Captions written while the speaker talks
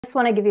Just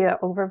want to give you an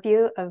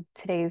overview of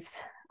today's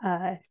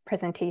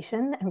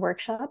presentation and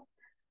workshop.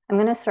 I'm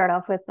going to start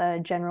off with a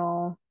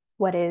general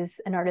what is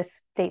an artist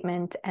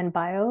statement and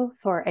bio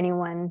for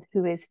anyone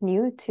who is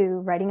new to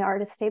writing an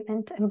artist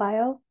statement and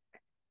bio.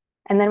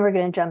 And then we're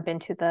going to jump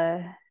into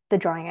the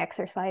drawing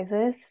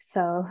exercises.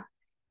 So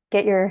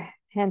get your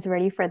hands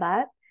ready for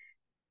that.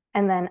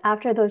 And then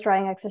after those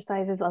drawing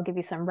exercises, I'll give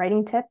you some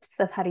writing tips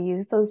of how to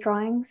use those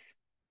drawings.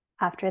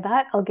 After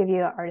that, I'll give you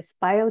an artist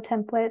bio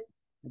template.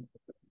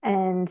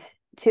 And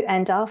to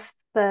end off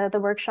the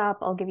workshop,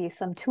 I'll give you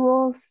some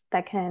tools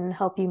that can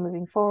help you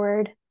moving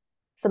forward,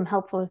 some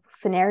helpful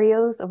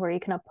scenarios of where you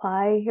can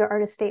apply your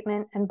artist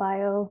statement and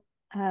bio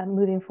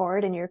moving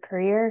forward in your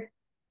career,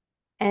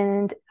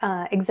 and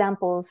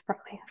examples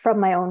from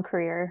my own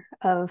career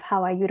of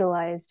how I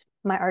utilized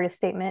my artist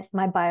statement,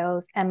 my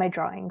bios, and my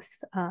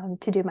drawings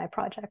to do my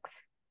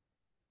projects.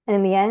 And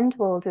in the end,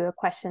 we'll do a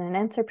question and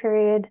answer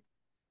period.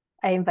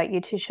 I invite you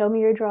to show me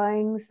your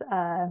drawings.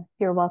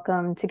 You're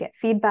welcome to get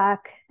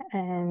feedback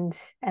and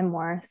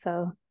more.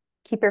 So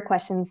keep your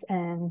questions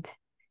and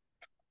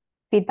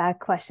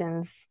feedback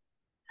questions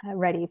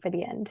ready for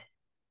the end.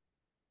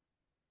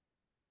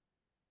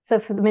 So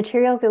for the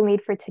materials you'll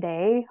need for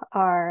today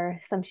are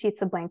some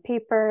sheets of blank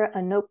paper,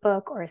 a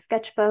notebook or a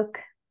sketchbook,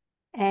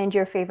 and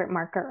your favorite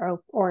marker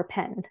or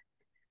pen.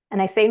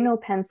 And I say no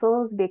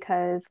pencils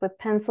because with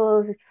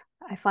pencils,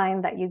 I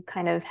find that you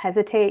kind of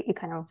hesitate, you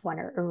kind of want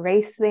to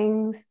erase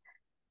things.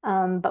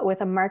 But with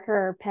a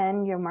marker or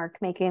pen, your mark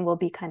making will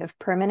be kind of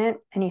permanent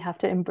and you have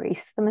to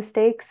embrace the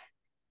mistakes.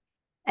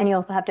 And you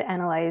also have to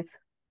analyze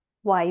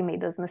why you made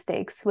those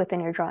mistakes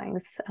within your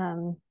drawings.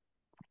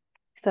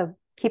 So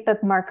keep a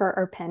marker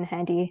or pen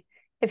handy.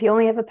 If you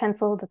only have a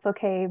pencil, that's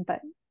okay, but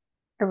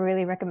I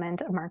really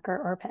recommend a marker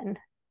or pen.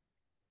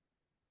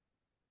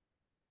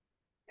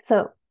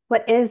 So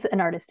what is an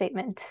artist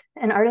statement?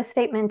 An artist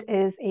statement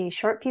is a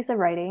short piece of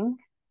writing,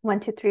 1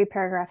 to 3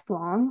 paragraphs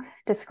long,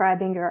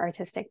 describing your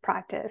artistic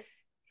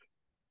practice.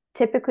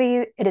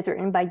 Typically, it is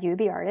written by you,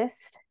 the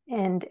artist,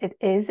 and it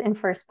is in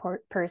first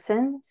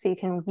person. So you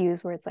can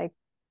use words like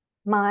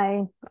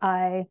my,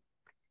 I,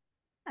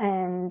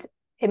 and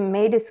it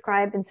may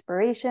describe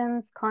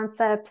inspirations,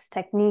 concepts,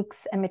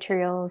 techniques, and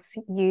materials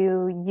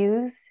you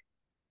use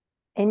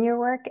in your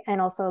work and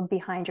also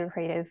behind your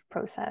creative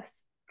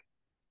process.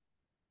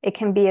 It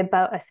can be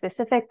about a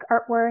specific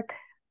artwork,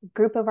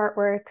 group of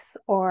artworks,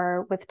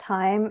 or with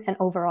time and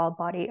overall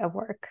body of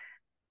work.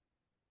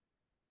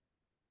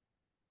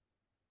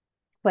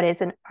 What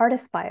is an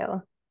artist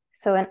bio?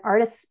 So an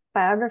artist's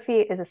biography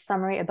is a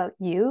summary about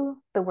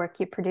you, the work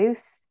you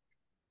produce,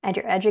 and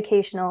your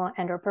educational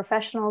and or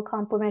professional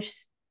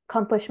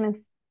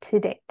accomplishments to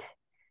date.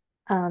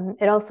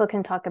 It also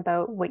can talk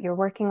about what you're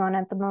working on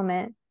at the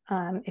moment,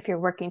 if you're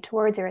working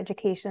towards your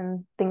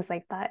education, things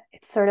like that.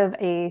 It's sort of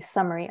a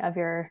summary of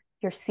your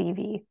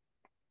CV.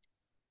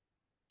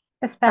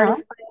 Jaspal?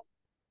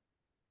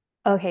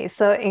 Okay,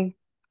 so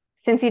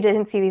since you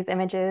didn't see these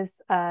images,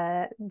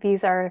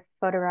 these are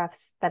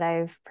photographs that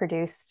I've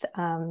produced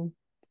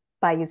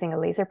by using a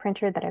laser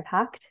printer that I've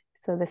hacked.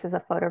 So this is a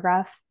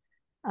photograph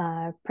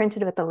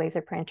printed with a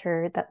laser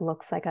printer that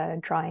looks like a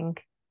drawing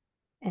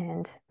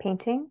and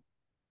painting.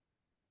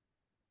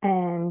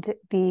 And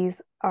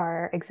these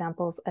are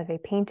examples of a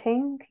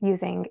painting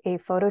using a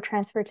photo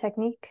transfer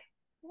technique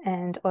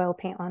and oil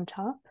paint on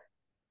top.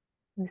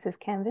 This is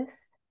canvas.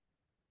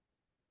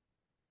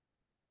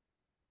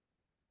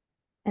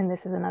 And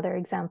this is another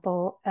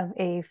example of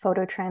a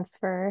photo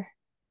transfer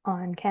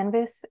on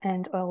canvas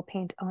and oil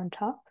paint on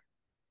top.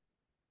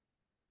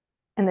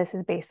 And this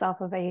is based off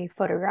of a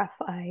photograph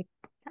I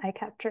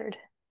captured.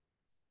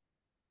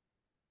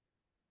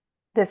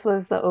 This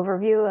was the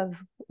overview of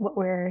what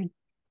we're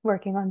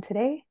working on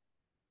today.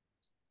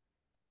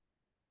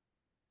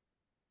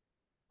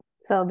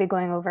 So I'll be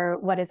going over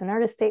what is an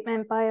artist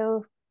statement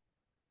bio,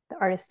 the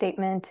artist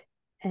statement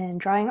and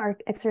drawing art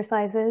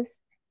exercises,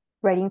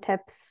 writing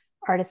tips,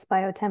 artist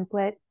bio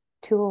template,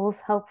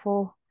 tools,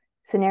 helpful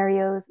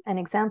scenarios and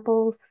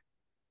examples,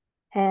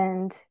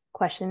 and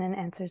question and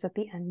answers at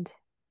the end.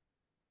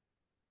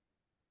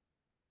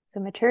 So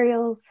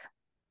materials.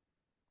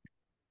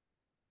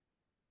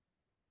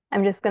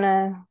 I'm just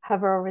gonna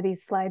hover over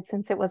these slides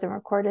since it wasn't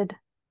recorded.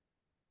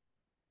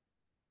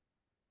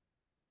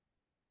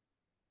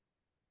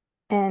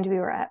 And we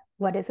were at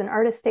what is an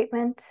artist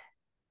statement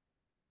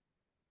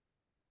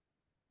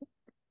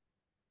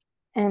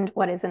and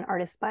what is an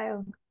artist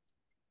bio.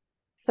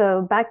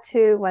 So back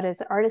to what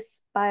is an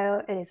artist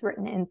bio, it is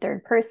written in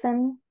third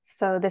person.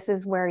 So this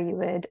is where you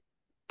would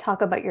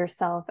talk about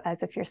yourself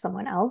as if you're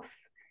someone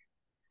else.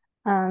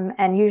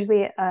 And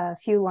usually a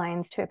few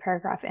lines to a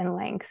paragraph in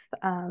length.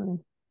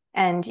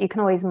 And you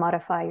can always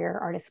modify your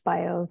artist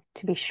bio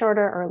to be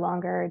shorter or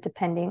longer,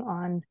 depending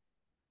on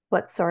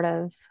what sort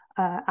of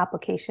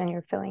application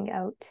you're filling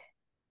out.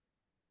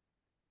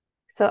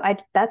 So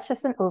that's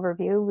just an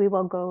overview. We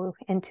will go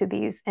into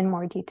these in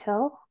more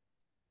detail.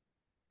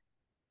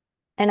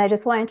 And I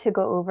just wanted to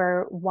go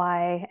over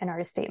why an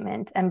artist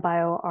statement and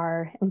bio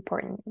are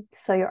important.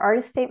 So your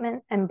artist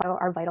statement and bio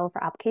are vital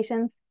for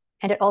applications,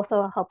 and it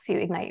also helps you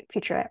ignite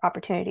future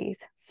opportunities.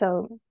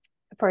 So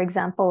for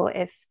example,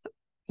 if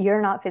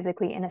you're not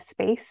physically in a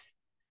space,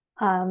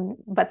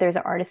 but there's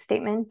an artist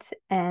statement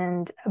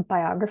and a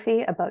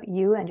biography about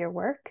you and your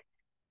work,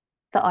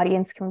 the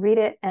audience can read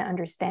it and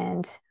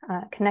understand,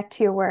 connect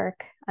to your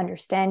work,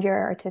 understand your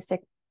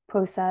artistic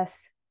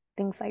process,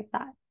 things like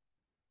that.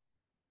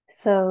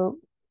 So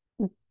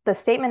the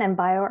statement and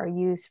bio are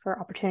used for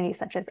opportunities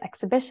such as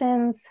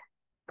exhibitions,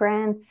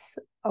 grants,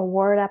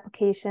 award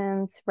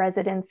applications,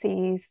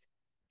 residencies,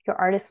 your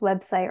artist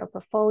website or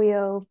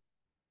portfolio,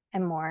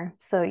 and more.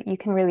 So you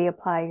can really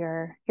apply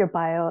your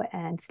bio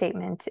and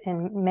statement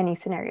in many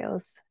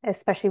scenarios,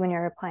 especially when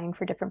you're applying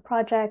for different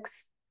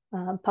projects,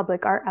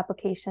 public art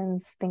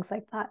applications, things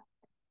like that.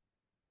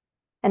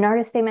 An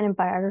artist statement and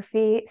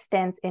biography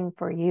stands in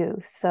for you.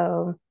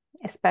 So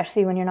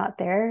especially when you're not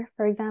there,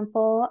 for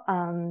example,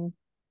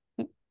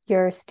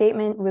 your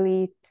statement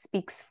really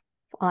speaks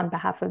on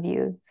behalf of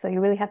you. So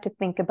you really have to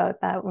think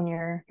about that when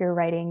you're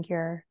writing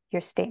your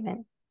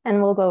statement.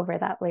 And we'll go over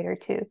that later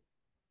too.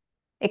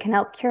 It can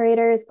help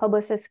curators,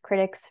 publicists,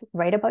 critics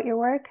write about your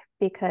work,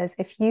 because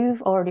if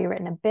you've already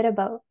written a bit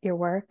about your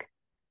work,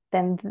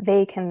 then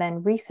they can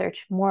then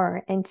research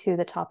more into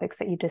the topics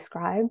that you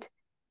described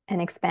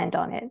and expand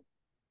on it.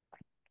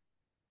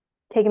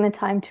 Taking the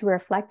time to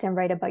reflect and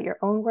write about your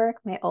own work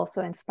may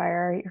also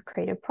inspire your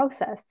creative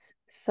process.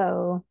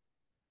 So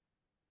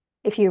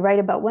if you write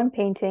about one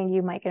painting,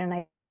 you might get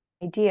an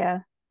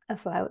idea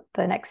about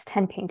the next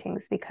 10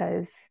 paintings,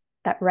 because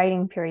that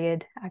writing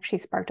period actually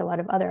sparked a lot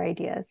of other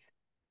ideas.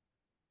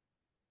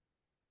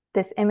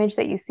 This image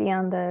that you see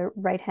on the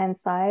right-hand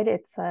side,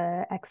 it's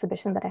an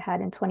exhibition that I had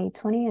in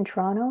 2020 in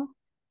Toronto,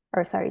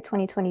 or sorry,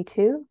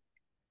 2022.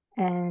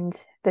 And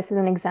this is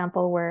an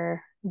example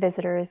where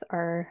visitors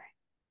are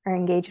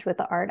engaged with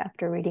the art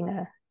after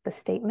reading the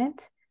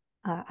statement.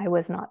 I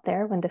was not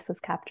there when this was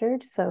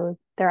captured, so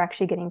they're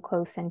actually getting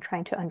close and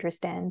trying to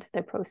understand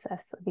the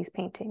process of these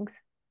paintings.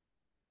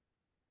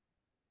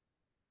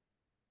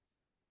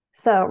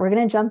 So we're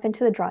going to jump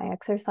into the drawing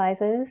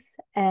exercises,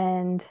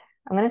 and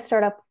I'm going to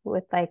start up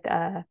with like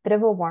a bit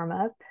of a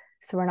warm-up.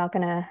 So we're not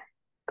going to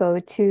go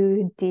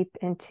too deep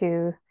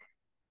into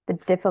the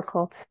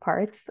difficult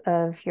parts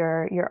of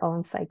your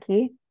own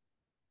psyche.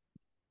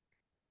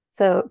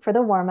 So for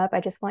the warm-up, I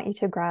just want you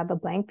to grab a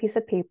blank piece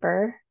of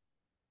paper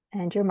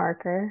and your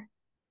marker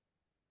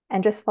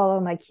and just follow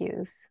my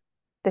cues.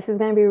 This is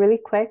going to be really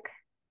quick,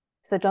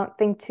 so don't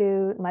think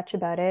too much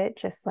about it.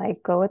 Just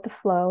like go with the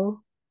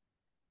flow.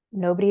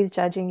 Nobody's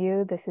judging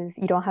you.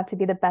 You don't have to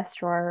be the best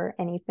drawer or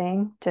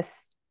anything.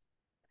 Just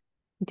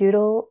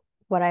doodle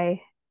what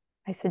I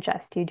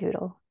suggest you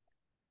doodle.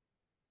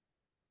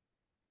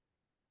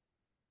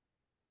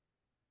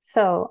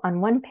 So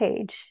on one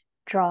page,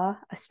 draw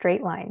a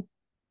straight line.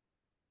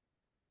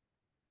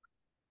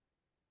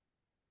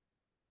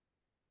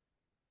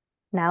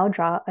 Now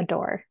draw a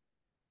door.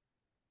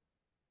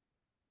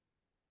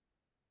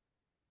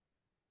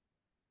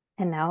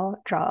 And now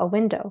draw a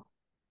window.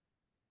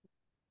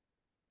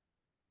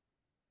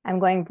 I'm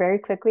going very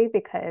quickly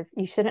because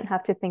you shouldn't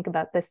have to think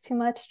about this too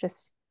much.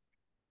 Just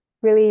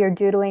really, you're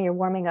doodling, you're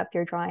warming up,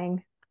 you're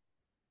drawing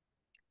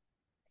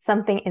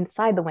something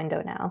inside the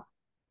window now.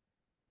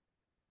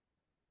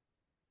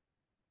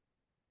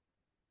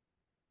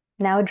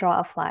 Now draw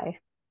a fly.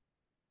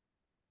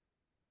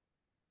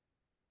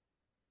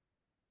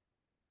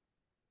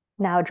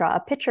 Now draw a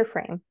picture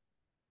frame.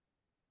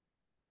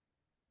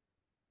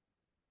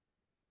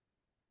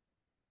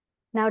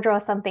 Now draw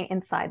something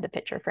inside the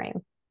picture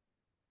frame.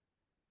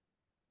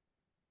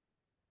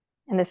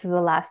 And this is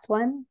the last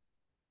one.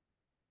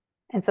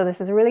 And so this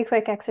is a really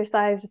quick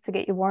exercise just to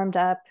get you warmed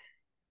up.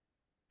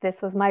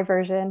 This was my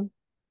version.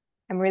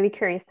 I'm really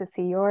curious to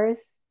see yours,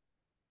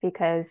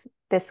 because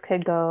this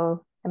could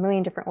go a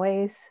million different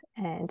ways,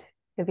 and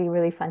it'd be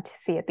really fun to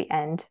see at the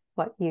end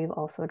what you've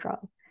also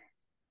drawn.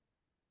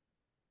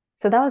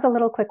 So that was a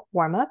little quick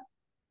warm up.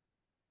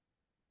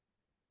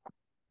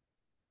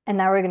 And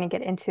now we're going to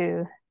get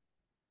into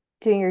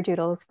doing your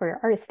doodles for your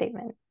artist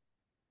statement.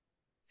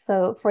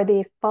 So for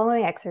the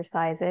following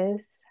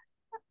exercises,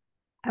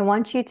 I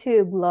want you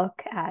to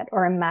look at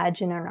or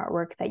imagine an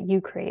artwork that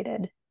you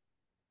created.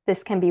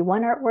 This can be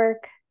one artwork.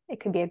 It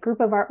could be a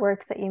group of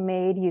artworks that you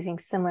made using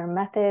similar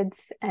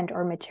methods and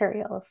or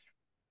materials.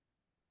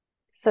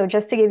 So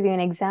just to give you an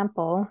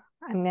example,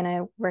 I'm going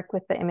to work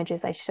with the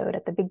images I showed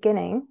at the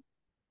beginning.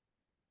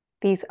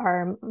 These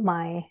are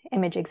my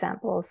image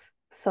examples.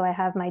 So I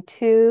have my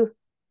 2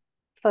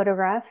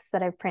 photographs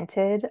that I've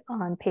printed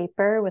on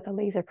paper with a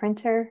laser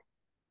printer.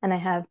 And I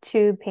have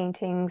 2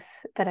 paintings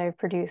that I've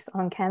produced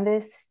on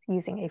canvas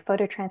using a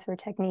photo transfer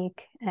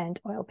technique and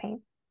oil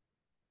paint.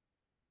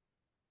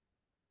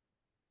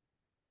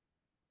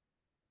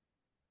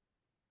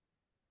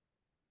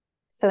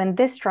 So in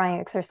this drawing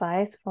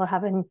exercise, we'll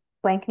have a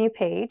blank new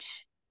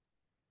page.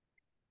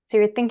 So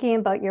you're thinking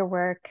about your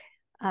work.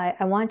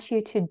 I want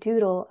you to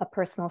doodle a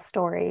personal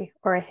story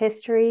or a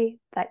history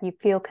that you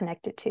feel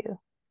connected to.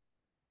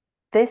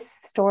 This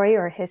story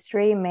or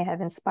history may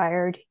have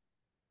inspired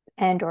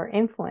and or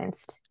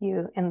influenced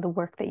you in the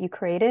work that you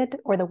created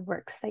or the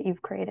works that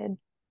you've created.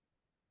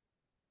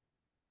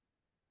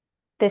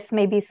 This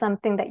may be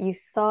something that you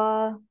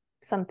saw,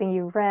 something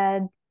you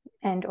read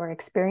and or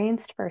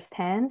experienced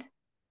firsthand.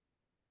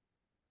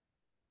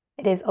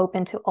 It is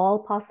open to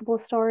all possible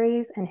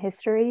stories and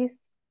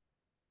histories,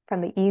 from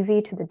the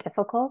easy to the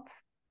difficult.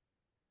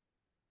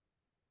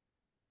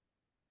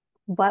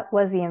 What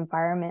was the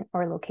environment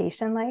or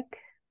location like?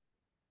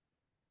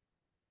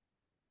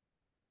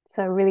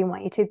 So I really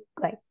want you to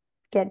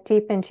get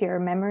deep into your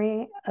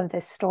memory of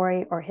this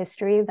story or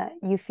history that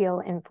you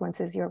feel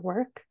influences your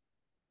work.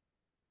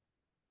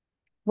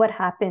 What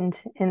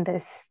happened in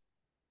this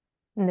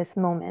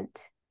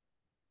moment?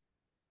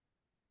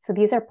 So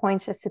these are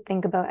points just to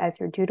think about as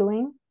you're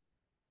doodling.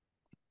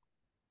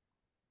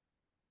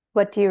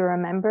 What do you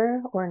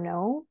remember or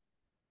know?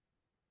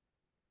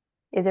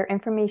 Is there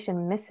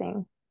information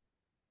missing?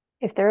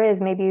 If there is,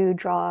 maybe you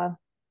draw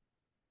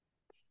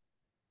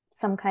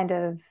some kind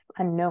of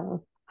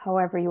unknown,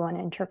 however you want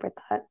to interpret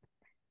that.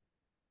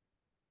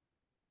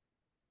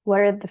 What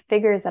are the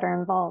figures that are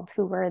involved?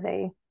 Who were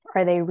they?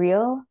 Are they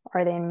real?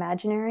 Are they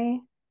imaginary?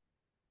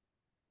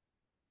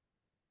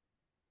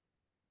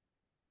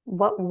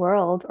 What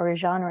world or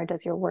genre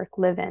does your work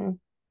live in?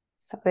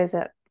 So is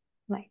it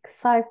like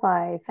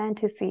sci-fi,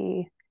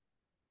 fantasy,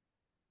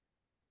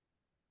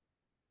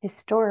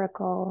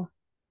 historical?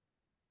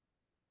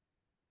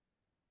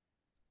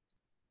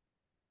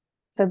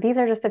 So these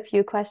are just a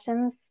few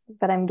questions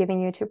that I'm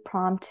giving you to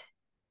prompt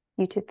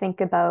you to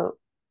think about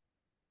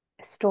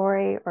a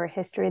story or a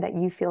history that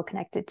you feel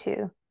connected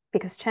to,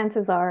 because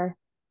chances are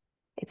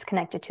it's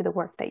connected to the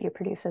work that you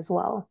produce as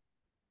well.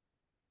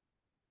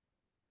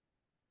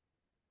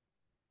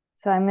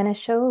 So I'm going to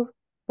show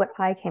what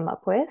I came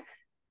up with.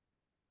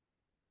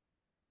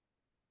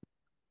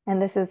 And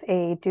this is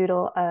a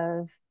doodle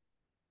of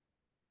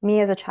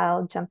me as a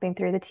child jumping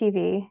through the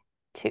TV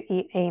to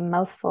eat a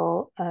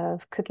mouthful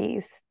of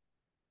cookies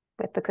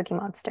with the Cookie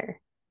Monster.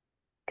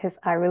 Because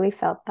I really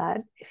felt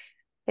that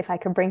if I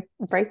could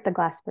break the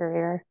glass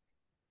barrier,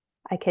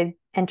 I could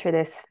enter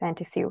this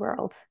fantasy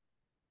world.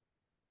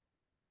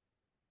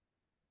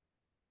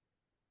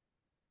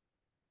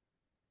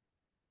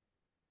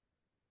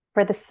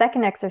 For the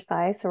second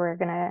exercise, so we're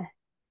going to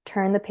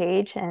turn the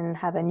page and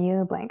have a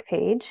new blank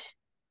page.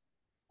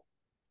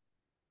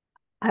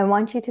 I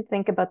want you to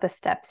think about the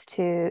steps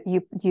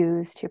you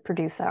use to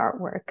produce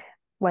artwork,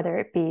 whether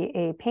it be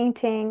a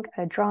painting,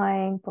 a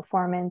drawing,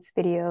 performance,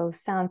 video,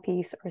 sound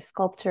piece, or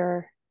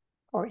sculpture,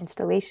 or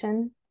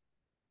installation.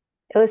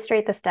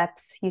 Illustrate the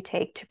steps you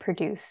take to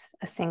produce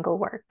a single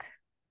work.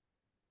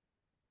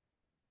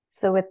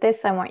 So with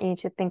this, I want you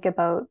to think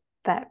about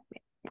that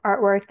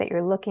artwork that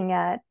you're looking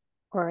at,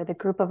 or the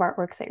group of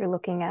artworks that you're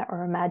looking at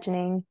or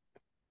imagining.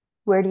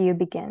 Where do you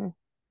begin?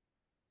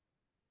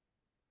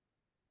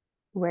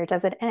 Where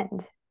does it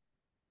end?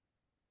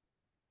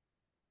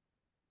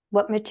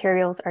 What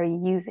materials are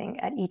you using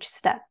at each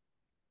step?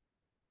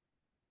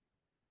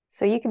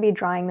 So you could be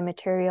drawing the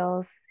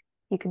materials,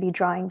 you could be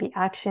drawing the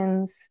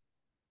actions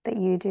that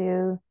you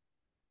do.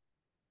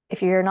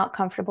 If you're not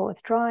comfortable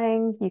with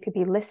drawing, you could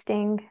be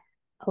listing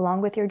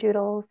along with your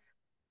doodles.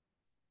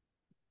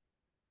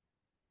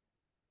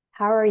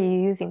 How are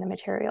you using the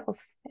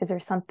materials? Is there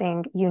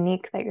something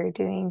unique that you're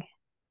doing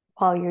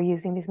while you're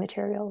using these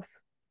materials?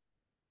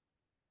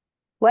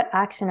 What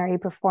action are you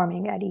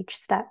performing at each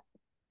step?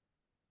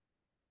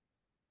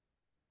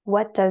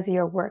 What does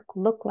your work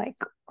look like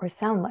or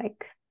sound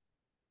like?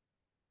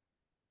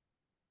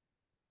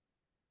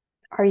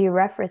 Are you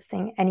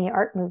referencing any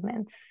art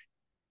movements?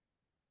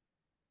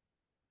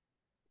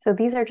 So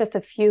these are just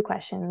a few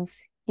questions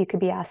you could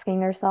be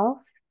asking yourself.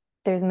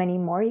 There's many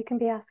more you can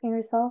be asking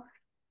yourself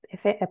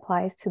if it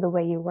applies to the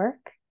way you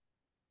work.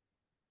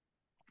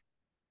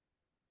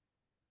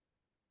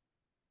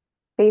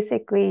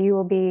 Basically, you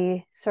will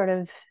be sort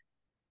of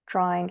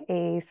drawing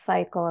a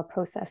cycle, a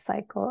process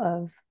cycle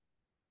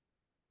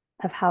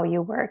of how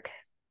you work.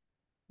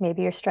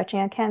 Maybe you're stretching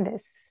a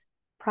canvas,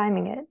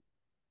 priming it.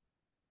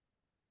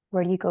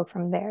 Where do you go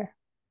from there?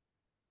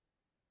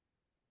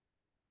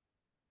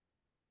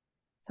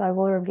 So I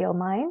will reveal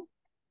mine.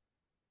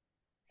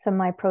 So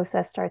my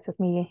process starts with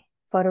me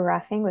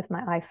photographing with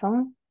my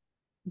iPhone.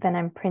 Then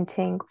I'm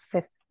printing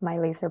with my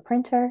laser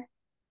printer.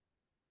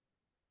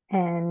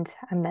 And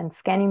I'm then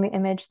scanning the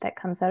image that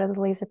comes out of the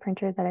laser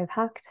printer that I've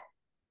hacked.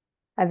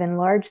 I've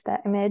enlarged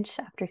that image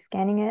after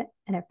scanning it,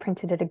 and I've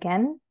printed it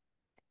again.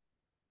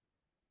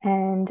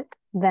 And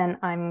then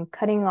I'm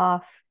cutting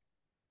off,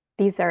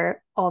 these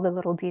are all the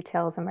little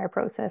details in my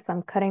process.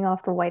 I'm cutting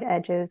off the white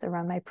edges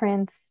around my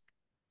prints.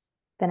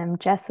 Then I'm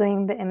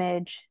gessoing the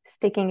image,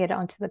 sticking it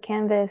onto the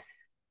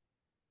canvas.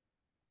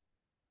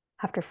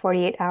 After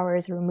 48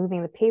 hours,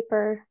 removing the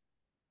paper.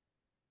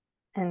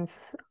 And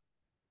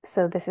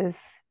so this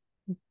is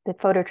the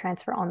photo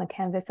transfer on the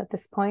canvas at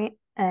this point,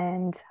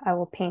 and I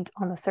will paint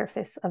on the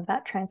surface of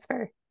that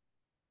transfer.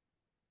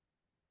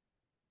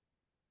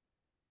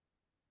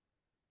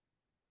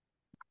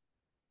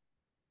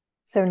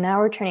 So now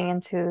we're turning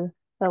into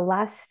the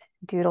last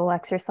doodle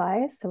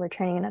exercise. So we're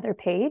turning another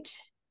page.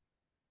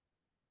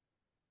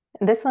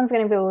 And this one's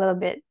going to be a little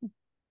bit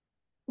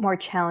more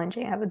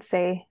challenging, I would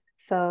say.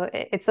 So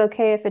it's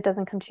okay if it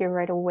doesn't come to you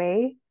right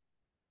away,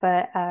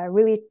 but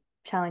really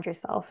challenge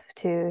yourself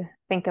to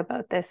think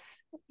about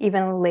this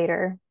even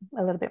later,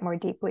 a little bit more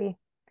deeply.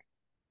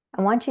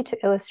 I want you to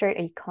illustrate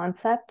a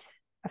concept,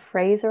 a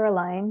phrase or a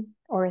line,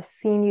 or a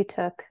scene you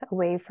took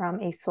away from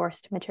a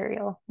sourced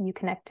material you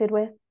connected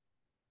with.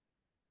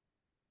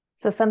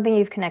 So something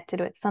you've connected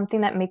with,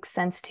 something that makes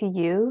sense to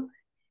you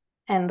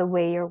and the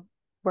way you're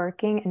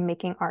working and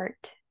making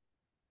art.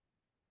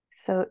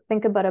 So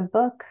think about a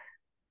book,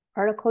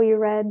 article you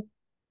read,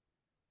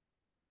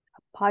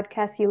 a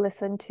podcast you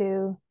listened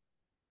to,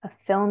 a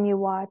film you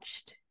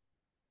watched,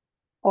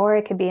 or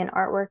it could be an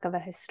artwork of a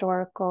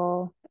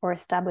historical or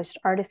established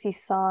artist you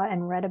saw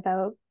and read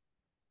about.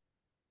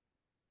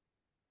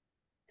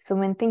 So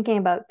when thinking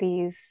about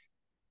these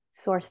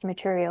sourced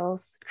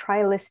materials,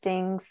 try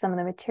listing some of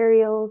the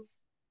materials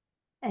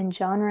and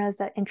genres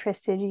that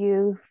interested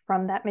you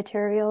from that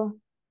material.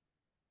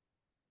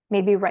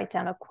 Maybe write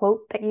down a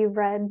quote that you've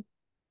read.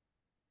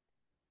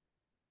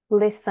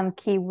 List some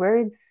key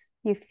words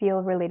you feel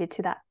related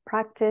to that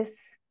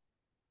practice.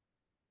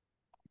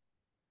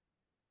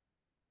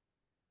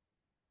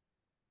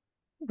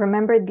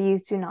 Remember,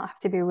 these do not have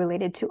to be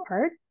related to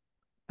art,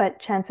 but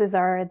chances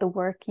are the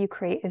work you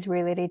create is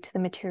related to the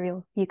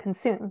material you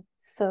consume.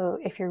 So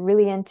if you're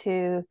really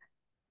into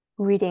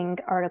reading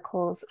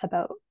articles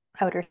about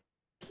outer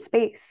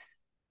space,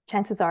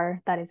 chances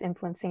are that is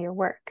influencing your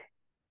work.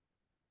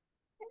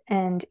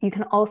 And you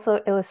can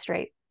also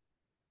illustrate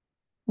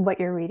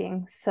what you're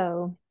reading.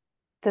 So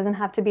it doesn't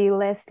have to be a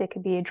list, it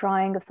could be a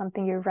drawing of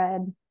something you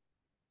read.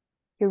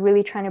 You're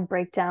really trying to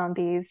break down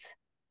these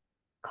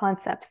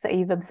concepts that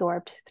you've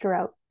absorbed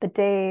throughout the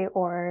day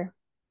or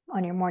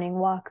on your morning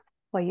walk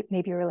while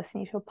maybe you were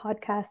listening to a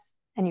podcast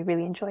and you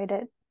really enjoyed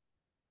it.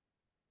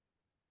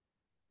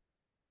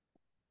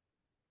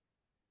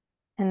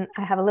 And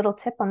I have a little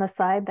tip on the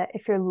side that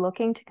if you're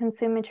looking to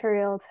consume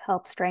material to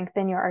help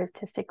strengthen your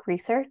artistic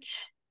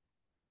research,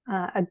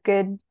 a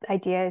good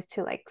idea is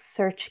to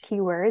search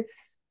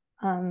keywords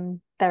that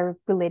are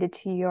related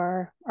to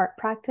your art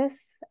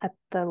practice at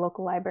the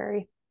local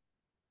library.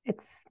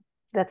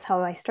 That's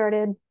how I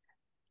started.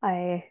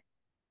 I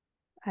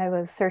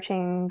was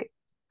searching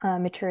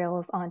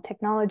materials on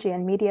technology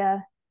and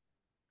media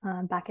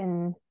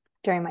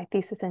during my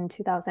thesis in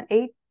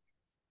 2008,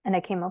 and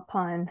I came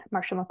upon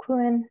Marshall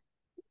McLuhan,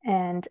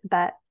 and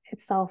that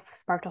itself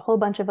sparked a whole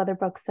bunch of other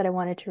books that I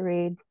wanted to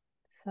read.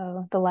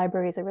 So the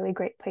library is a really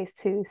great place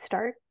to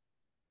start.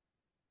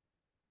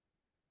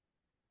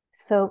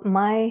 So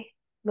my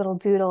little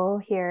doodle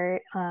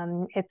here,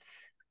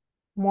 it's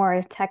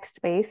more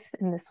text-based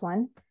in this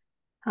one.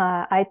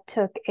 I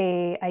took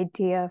an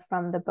idea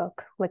from the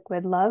book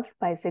Liquid Love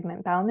by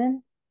Zygmunt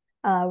Bauman,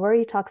 where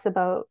he talks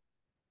about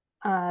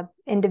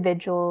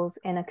individuals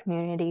in a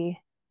community,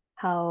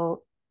 how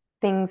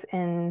things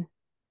in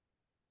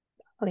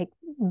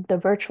the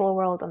virtual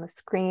world on the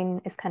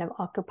screen is kind of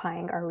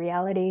occupying our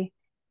reality,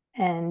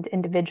 and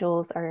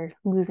individuals are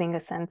losing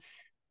a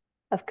sense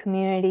of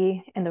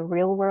community in the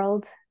real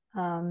world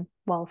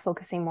while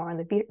focusing more on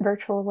the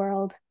virtual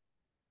world.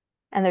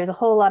 And there's a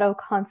whole lot of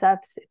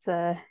concepts. It's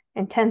an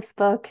intense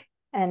book,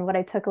 and what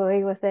I took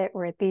away with it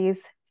were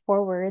these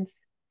 4 words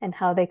and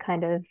how they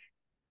kind of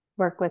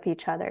work with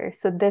each other.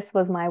 So this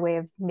was my way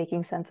of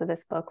making sense of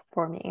this book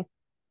for me.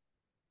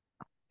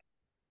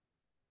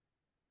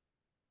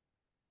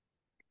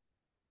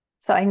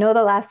 So I know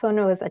the last one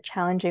was a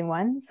challenging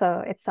one,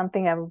 so it's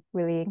something I would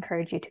really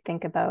encourage you to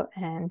think about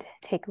and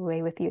take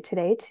away with you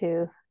today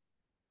to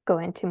go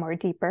into more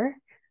deeper.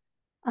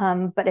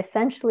 But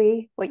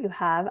essentially what you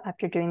have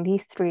after doing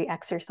these 3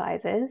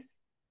 exercises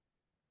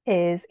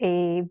is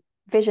a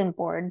vision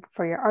board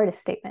for your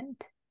artist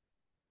statement.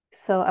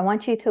 So I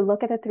want you to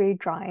look at the 3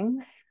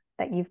 drawings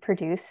that you've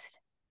produced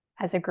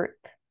as a group.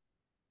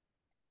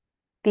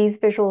 These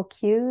visual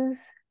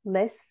cues,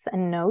 lists,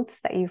 and notes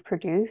that you've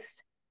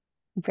produced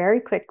very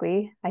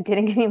quickly. I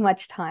didn't give you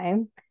much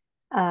time.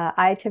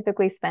 I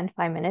typically spend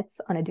 5 minutes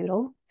on a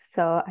doodle.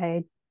 So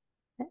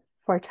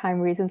for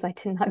time reasons, I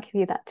did not give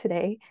you that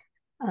today.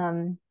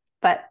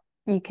 But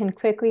you can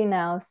quickly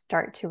now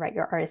start to write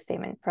your artist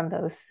statement from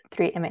those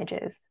 3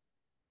 images.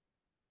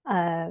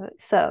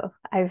 So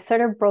I've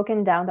sort of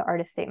broken down the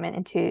artist statement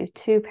into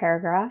 2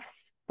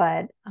 paragraphs,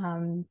 but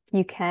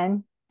you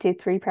can do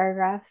 3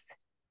 paragraphs.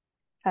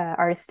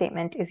 Artist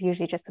statement is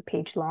usually just a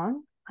page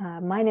long.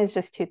 Mine is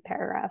just 2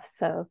 paragraphs.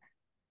 So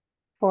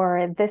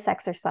for this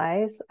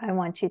exercise, I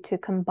want you to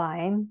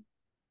combine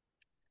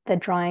the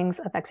drawings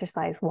of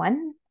exercise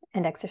 1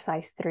 and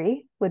exercise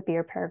 3 would be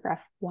your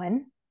paragraph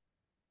 1.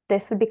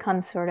 This would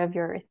become sort of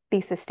your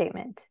thesis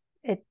statement.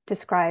 It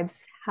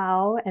describes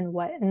how and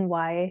what and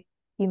why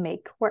you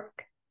make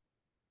work.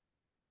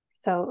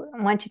 So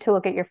I want you to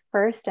look at your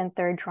first and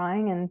third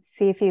drawing and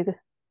see if you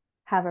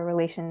have a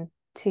relation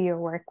to your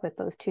work with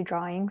those two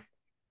drawings,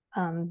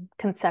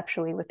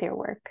 conceptually with your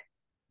work.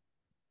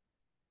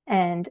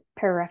 And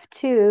paragraph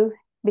 2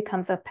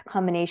 becomes a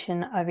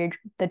combination of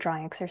the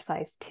drawing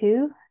exercise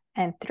 2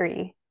 and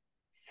 3.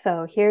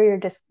 So here you're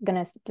just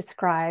going to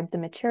describe the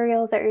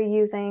materials that you're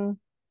using,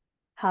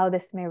 how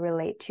this may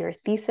relate to your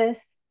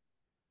thesis.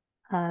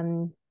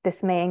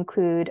 This may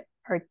include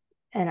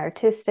an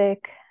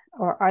artistic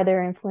or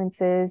other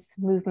influences,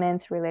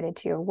 movements related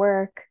to your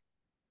work.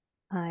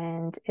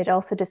 And it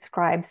also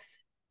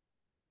describes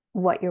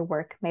what your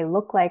work may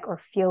look like or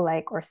feel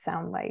like or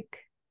sound like.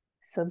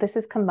 So this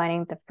is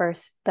combining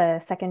the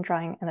second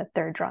drawing and the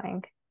third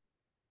drawing.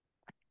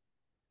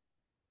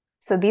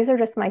 So these are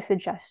just my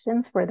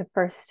suggestions for the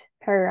first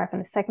paragraph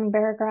and the second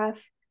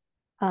paragraph.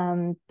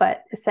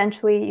 But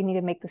essentially you need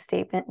to make the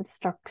statement and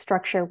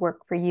structure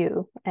work for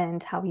you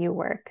and how you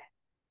work.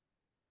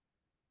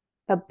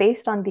 But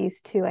based on these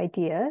two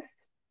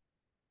ideas,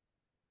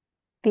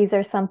 these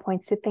are some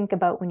points to think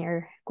about when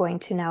you're going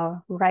to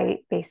now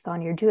write based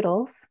on your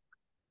doodles.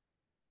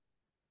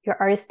 Your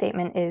artist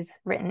statement is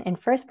written in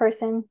first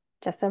person,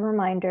 just a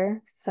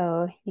reminder,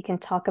 so you can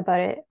talk about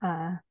it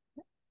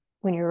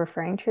when you're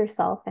referring to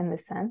yourself in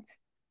this sense.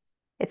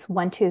 It's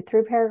 1, 2,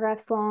 3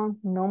 paragraphs long,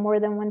 no more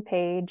than 1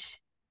 page.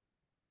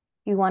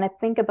 You want to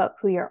think about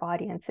who your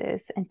audience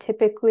is, and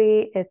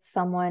typically it's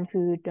someone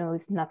who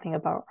knows nothing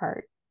about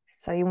art.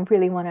 So you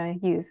really want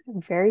to use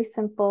very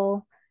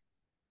simple,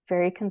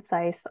 very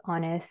concise,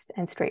 honest,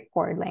 and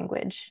straightforward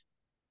language.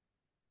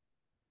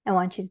 I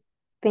want you to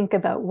think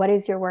about what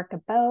is your work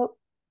about,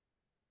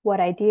 what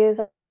ideas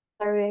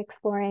are you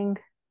exploring,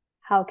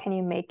 how can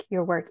you make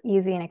your work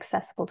easy and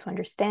accessible to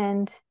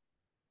understand?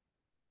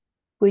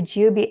 Would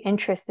you be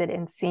interested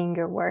in seeing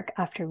your work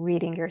after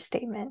reading your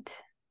statement?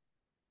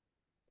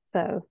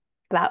 So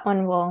that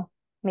one will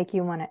make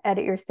you want to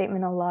edit your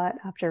statement a lot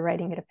after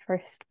writing it the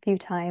first few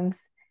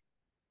times.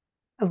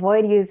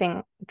 Avoid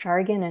using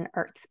jargon and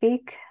art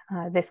speak.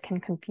 This can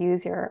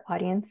confuse your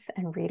audience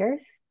and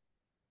readers.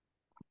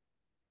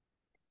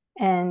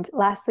 And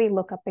lastly,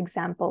 look up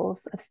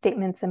examples of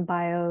statements and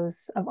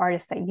bios of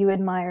artists that you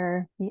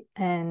admire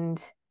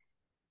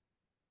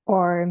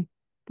or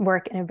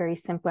work in a very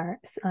similar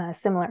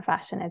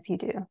fashion as you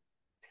do.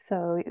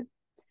 So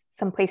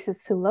some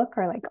places to look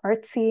are like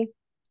Artsy,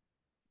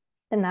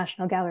 the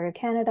National Gallery of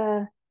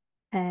Canada,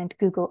 and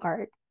Google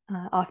Art.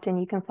 Often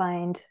you can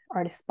find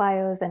artist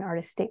bios and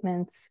artist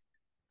statements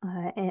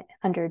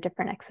under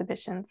different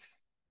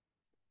exhibitions.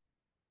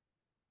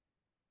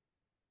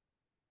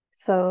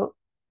 So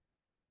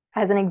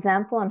as an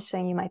example, I'm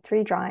showing you my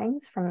 3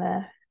 drawings from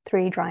the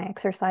 3 drawing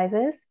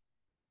exercises.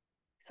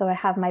 So I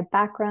have my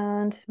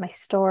background, my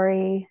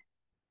story.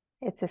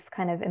 It's this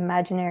kind of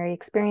imaginary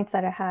experience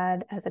that I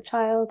had as a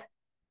child.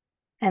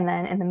 And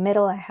then in the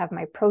middle, I have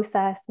my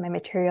process, my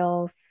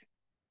materials,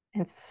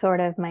 and sort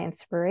of my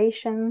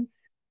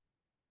inspirations.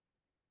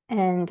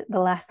 And the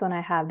last one,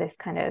 I have this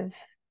kind of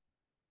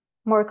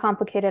more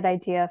complicated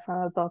idea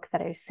from a book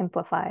that I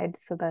simplified.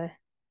 So the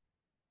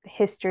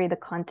history, the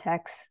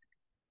context,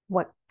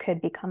 what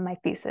could become my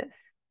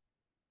thesis.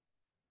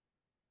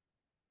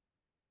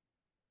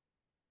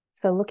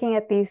 So looking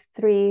at these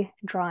 3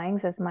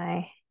 drawings as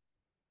my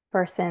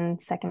first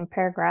and second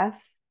paragraph,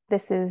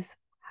 this is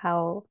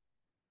how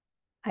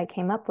I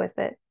came up with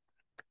it.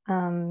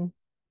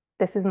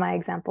 This is my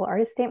example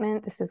artist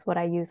statement. This is what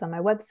I use on my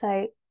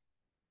website.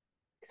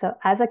 So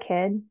as a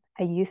kid,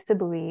 I used to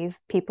believe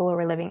people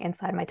were living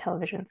inside my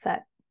television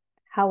set.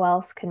 How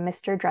else could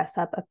Mr. Dress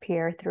Up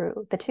appear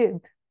through the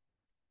tube?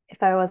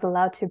 If I was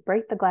allowed to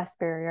break the glass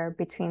barrier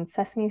between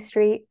Sesame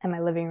Street and my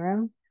living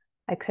room,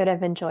 I could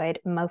have enjoyed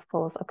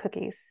mouthfuls of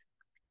cookies.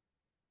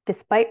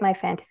 Despite my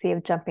fantasy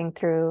of jumping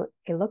through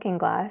a looking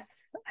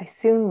glass, I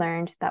soon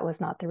learned that was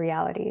not the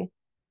reality.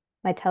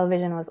 My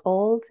television was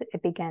old.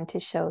 It began to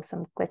show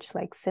some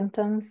glitch-like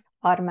symptoms,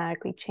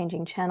 automatically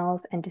changing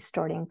channels and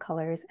distorting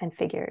colors and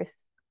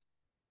figures.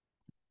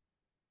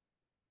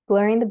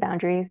 Blurring the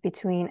boundaries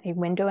between a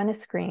window and a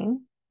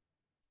screen,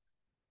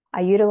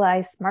 I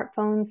utilized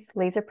smartphones,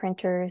 laser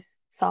printers,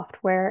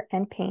 software,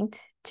 and paint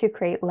to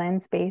create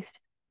lens-based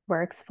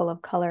works full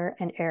of color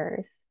and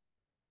errors.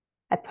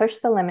 I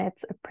pushed the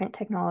limits of print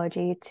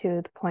technology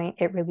to the point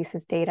it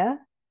releases data,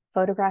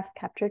 photographs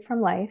captured from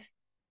life,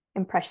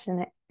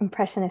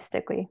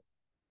 impressionistically.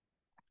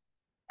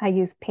 I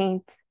use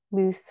paint,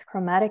 loose,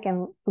 chromatic,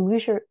 and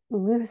illusory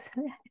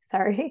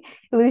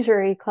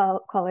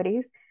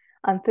qualities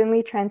on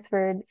thinly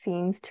transferred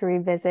scenes to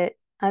revisit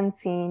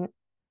unseen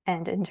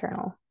and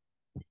internal.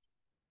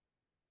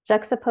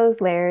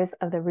 Juxtaposed layers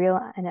of the real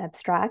and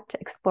abstract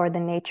explore the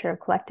nature of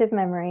collective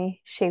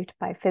memory shaped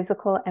by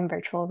physical and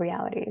virtual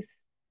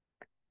realities.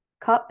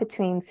 Caught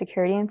between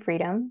security and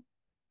freedom,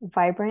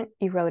 vibrant,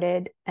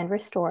 eroded, and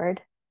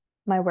restored,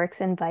 my works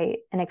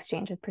invite an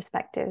exchange of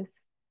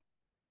perspectives.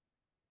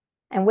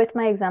 And with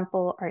my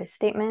example artist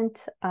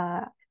statement,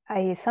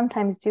 I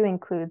sometimes do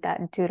include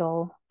that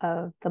doodle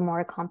of the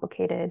more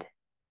complicated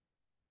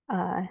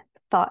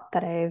thought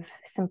that I've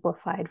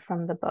simplified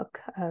from the book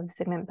of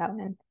Zygmunt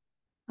Bauman.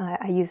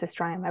 I use this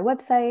drawing on my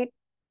website.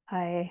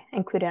 I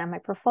include it on my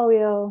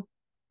portfolio,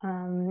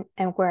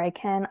 and where I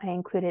can, I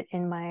include it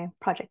in my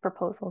project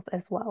proposals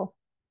as well.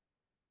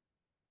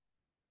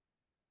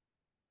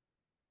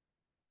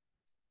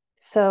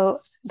 So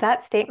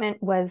that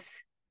statement was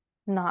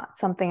not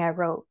something I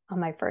wrote on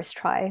my first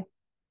try,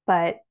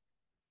 but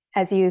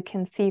as you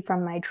can see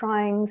from my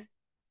drawings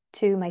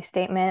to my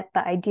statement,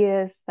 the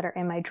ideas that are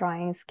in my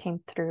drawings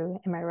came through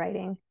in my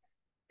writing.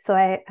 So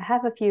I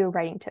have a few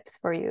writing tips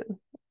for you.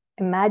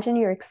 Imagine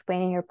you're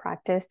explaining your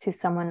practice to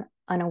someone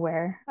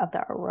unaware of the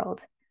art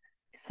world.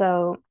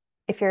 So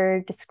if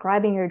you're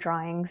describing your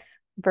drawings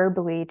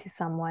verbally to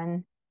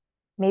someone,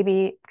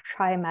 maybe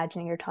try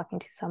imagining you're talking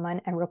to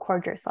someone and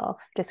record yourself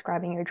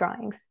describing your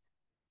drawings.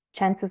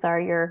 Chances are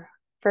you're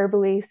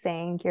verbally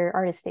saying your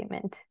artist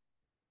statement.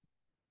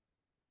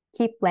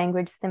 Keep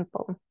language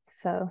simple.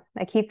 So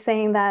I keep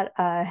saying that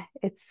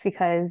it's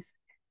because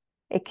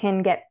it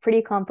can get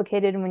pretty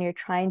complicated when you're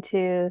trying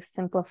to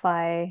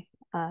simplify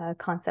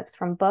concepts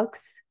from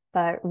books,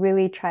 but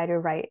really try to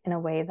write in a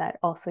way that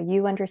also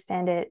you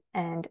understand it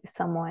and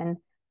someone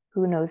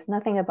who knows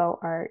nothing about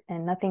art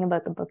and nothing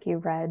about the book you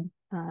read,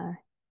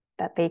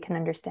 that they can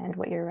understand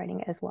what you're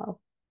writing as well.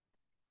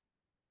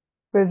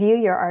 Review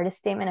your artist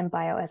statement and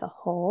bio as a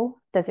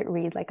whole. Does it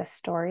read like a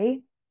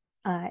story?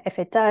 If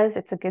it does,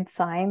 it's a good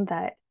sign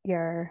that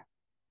your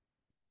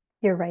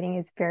writing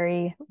is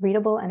very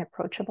readable and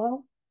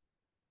approachable.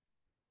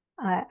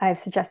 I've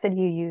suggested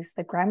you use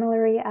the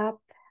Grammarly app.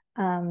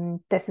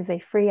 This is a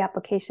free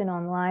application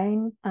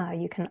online.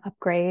 You can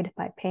upgrade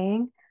by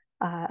paying.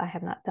 I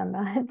have not done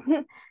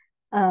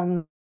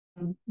that.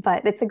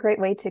 But it's a great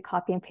way to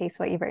copy and paste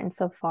what you've written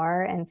so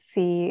far and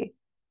see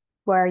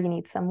where you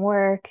need some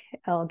work.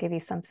 It'll give you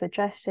some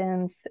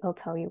suggestions. It'll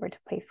tell you where to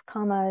place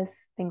commas,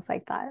 things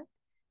like that.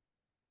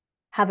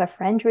 Have a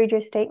friend read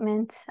your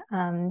statement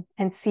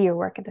and see your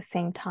work at the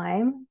same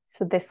time.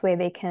 So this way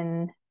they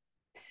can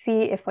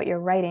see if what you're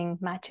writing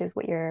matches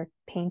what you're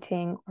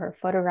painting or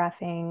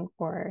photographing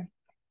or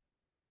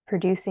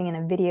producing in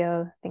a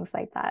video, things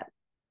like that.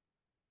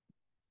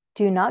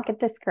 Do not get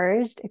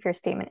discouraged if your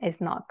statement is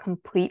not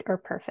complete or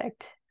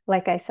perfect.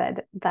 Like I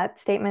said, that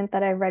statement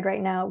that I read right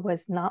now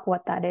was not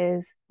what that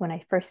is when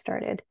I first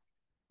started.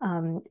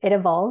 It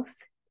evolves,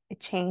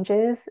 it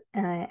changes,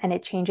 and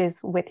it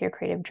changes with your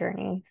creative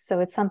journey. So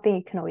it's something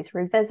you can always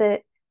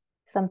revisit,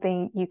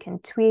 something you can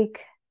tweak.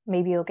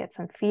 Maybe you'll get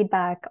some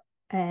feedback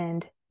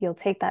and you'll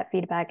take that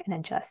feedback and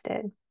adjust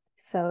it.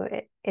 So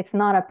it's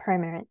not a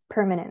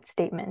permanent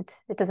statement.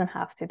 It doesn't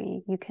have to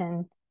be. You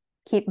can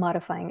keep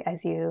modifying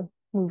as you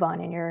move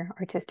on in your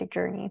artistic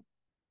journey.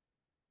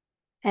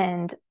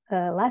 And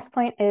the last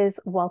point is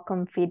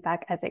welcome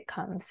feedback as it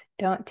comes.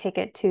 Don't take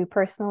it too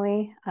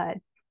personally.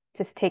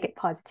 Just take it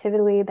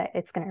positively that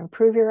it's going to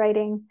improve your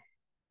writing.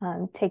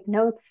 Take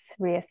notes,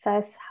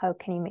 reassess. How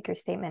can you make your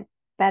statement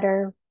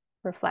better?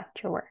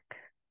 Reflect your work.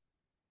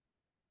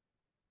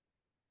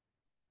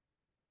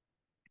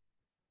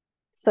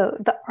 So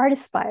the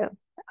artist bio,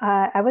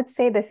 I would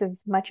say this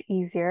is much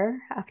easier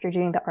after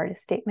doing the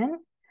artist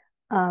statement.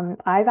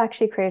 I've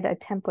actually created a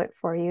template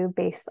for you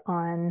based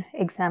on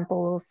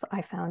examples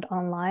I found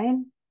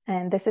online.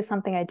 And this is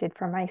something I did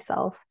for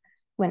myself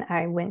when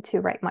I went to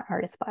write my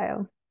artist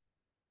bio.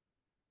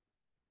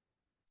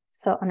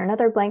 So on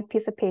another blank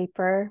piece of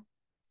paper,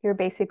 you're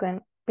basically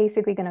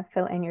going to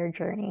fill in your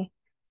journey.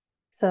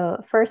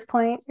 So first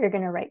point, you're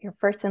going to write your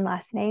first and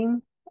last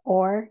name,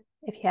 or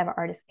if you have an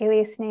artist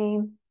alias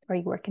name, or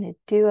you work in a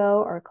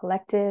duo or a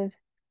collective,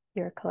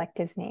 your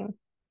collective's name.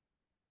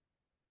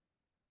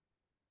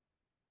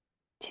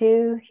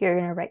 2, you're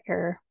going to write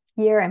your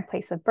year and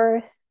place of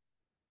birth.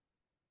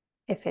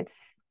 If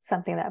it's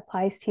something that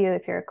applies to you,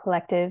 if you're a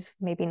collective,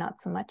 maybe not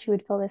so much, you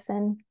would fill this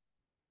in.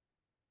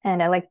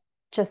 And I like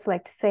to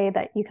say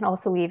that you can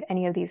also leave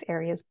any of these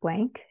areas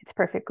blank. It's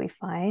perfectly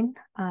fine.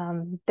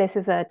 This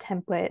is a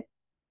template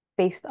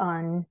based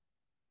on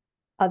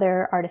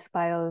other artist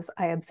bios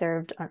I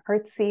observed on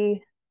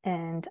Artsy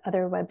and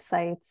other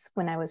websites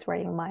when I was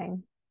writing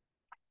mine.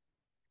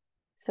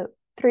 So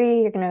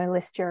 3, you're going to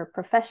list your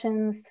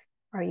professions.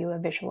 Are you a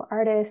visual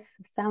artist,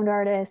 sound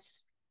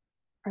artist?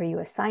 Are you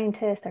a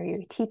scientist? Are you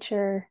a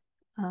teacher?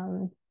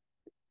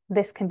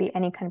 This can be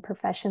any kind of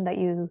profession that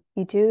you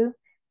do.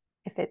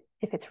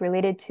 If it's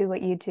related to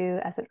what you do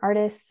as an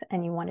artist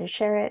and you want to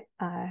share it,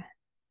 I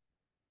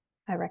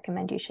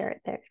recommend you share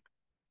it there.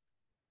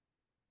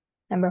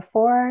 Number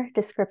 4,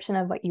 description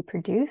of what you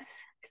produce.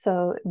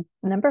 So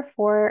number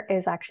 4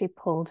 is actually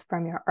pulled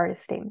from your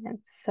artist statement.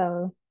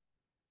 So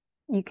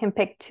you can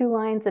pick 2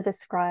 lines to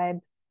describe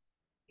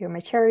your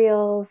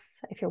materials,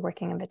 if you're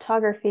working in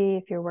photography,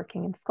 if you're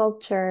working in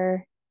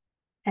sculpture,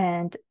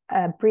 and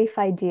a brief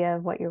idea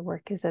of what your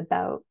work is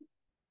about.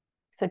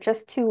 So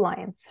just 2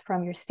 lines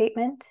from your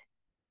statement.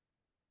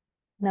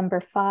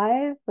 Number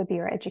 5 would be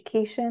your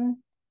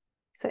education.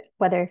 So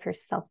whether if you're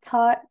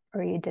self-taught,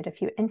 or you did a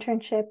few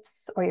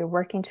internships, or you're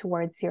working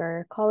towards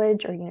your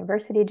college or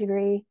university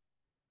degree,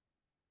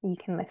 you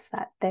can list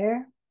that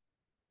there.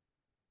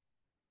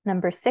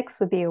 Number 6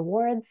 would be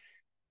awards.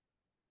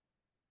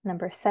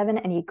 Number 7,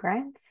 any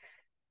grants.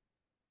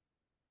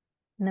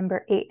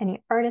 Number 8,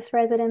 any artist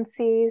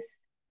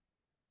residencies.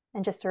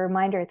 And just a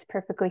reminder, it's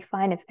perfectly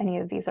fine if any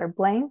of these are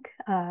blank.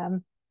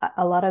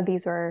 A lot of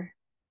these were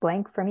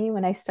blank for me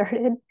when I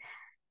started.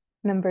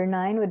 Number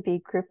 9 would be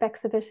group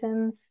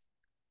exhibitions.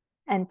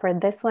 And for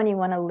this one, you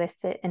want to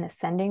list it in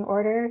ascending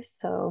order.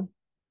 So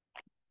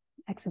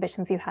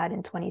exhibitions you had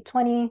in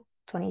 2020,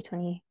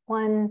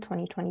 2021,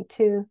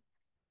 2022.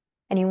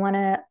 And you want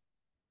to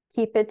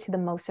keep it to the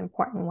most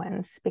important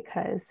ones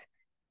because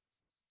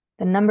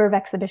the number of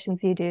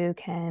exhibitions you do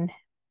can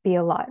be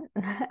a lot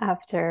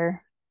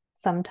after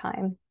some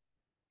time.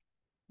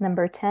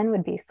 Number 10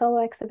 would be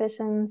solo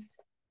exhibitions.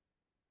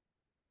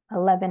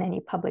 11, any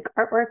public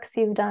artworks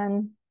you've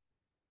done.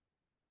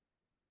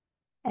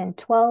 And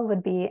 12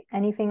 would be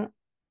anything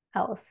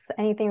else,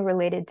 anything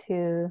related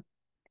to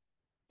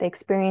the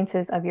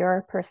experiences of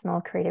your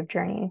personal creative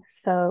journey.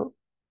 So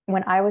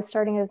when I was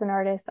starting as an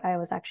artist, I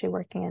was actually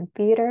working in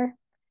theater.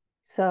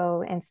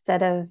 So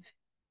instead of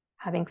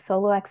having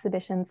solo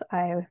exhibitions,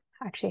 I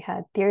actually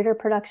had theater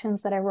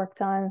productions that I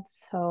worked on.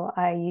 So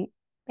I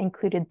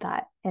included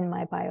that in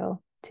my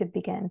bio to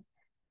begin.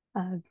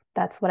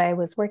 That's what I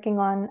was working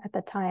on at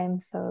the time.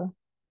 So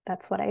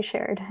that's what I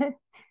shared.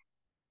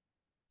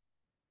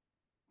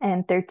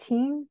 And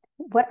 13,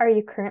 what are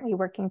you currently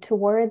working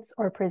towards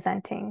or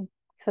presenting?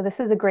 So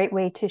this is a great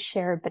way to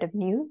share a bit of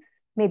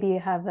news. Maybe you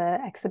have an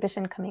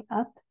exhibition coming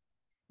up.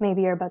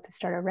 Maybe you're about to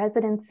start a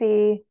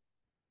residency.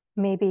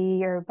 Maybe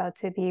you're about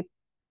to be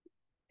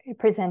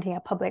presenting a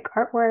public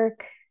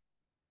artwork.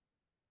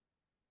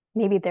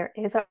 Maybe there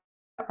is an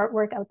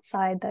artwork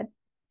outside that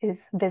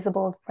is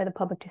visible for the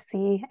public to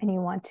see and you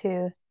want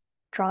to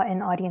draw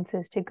in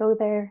audiences to go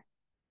there.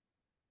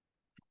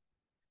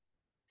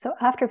 So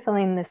after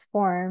filling this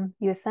form,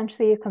 you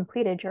essentially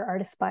completed your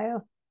artist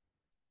bio.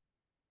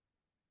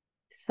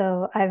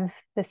 So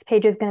this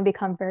page is going to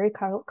become very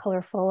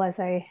colorful as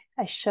I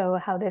show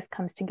how this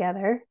comes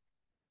together.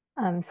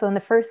 So in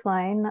the first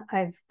line,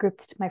 I've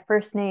grouped my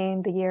first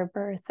name, the year of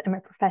birth, and my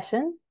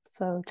profession.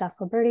 So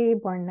Jaspal Birdi,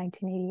 born in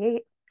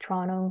 1988,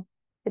 Toronto,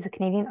 is a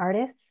Canadian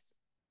artist.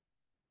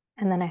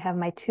 And then I have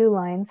my 2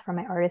 lines for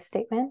my artist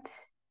statement,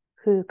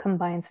 who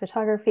combines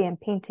photography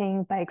and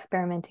painting by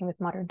experimenting with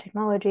modern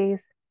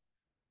technologies.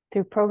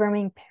 Through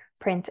programming,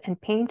 print,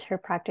 and paint, her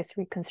practice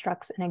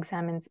reconstructs and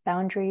examines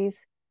boundaries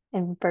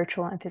in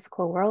virtual and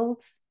physical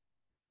worlds.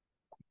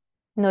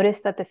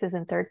 Notice that this is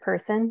in third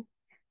person.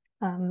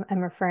 I'm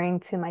referring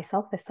to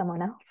myself as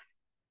someone else.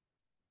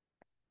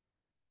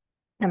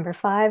 Number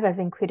 5, I've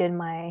included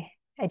my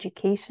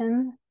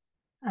education,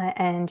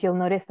 and you'll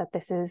notice that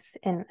this is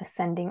in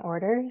ascending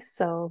order.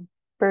 So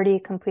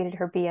Birdi completed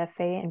her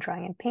BFA in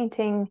drawing and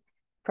painting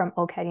from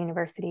OCAD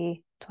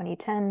University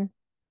 2010,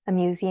 a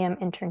museum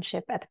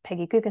internship at the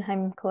Peggy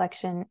Guggenheim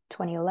Collection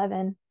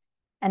 2011,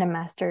 and a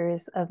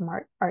Master's of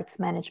Arts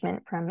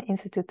Management from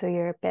Istituto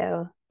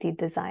Europeo di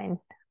Design,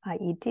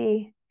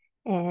 IED,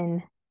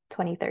 in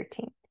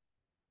 2013.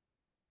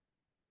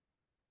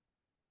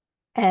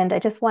 And I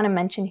just want to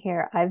mention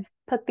here, I've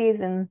put these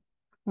in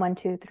 1,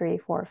 2, 3,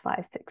 4,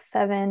 5, 6,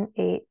 7,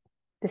 8,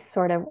 this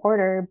sort of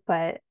order,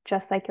 but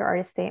just like your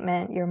artist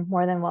statement, you're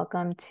more than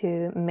welcome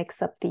to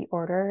mix up the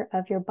order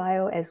of your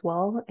bio as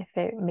well, if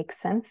it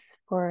makes sense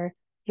for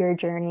your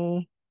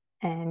journey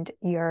and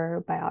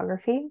your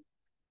biography.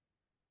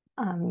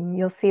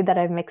 You'll see that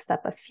I've mixed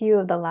up a few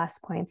of the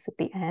last points at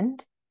the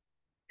end.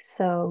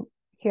 So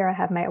here I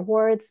have my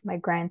awards, my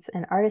grants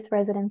and artist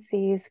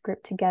residencies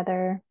grouped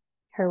together.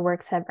 Her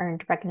works have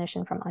earned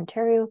recognition from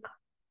Ontario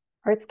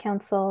Arts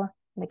Council,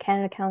 the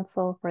Canada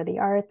Council for the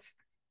Arts,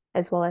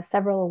 as well as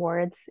several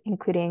awards,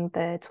 including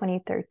the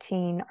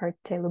 2013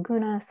 Arte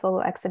Laguna Solo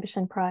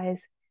Exhibition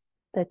Prize,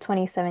 the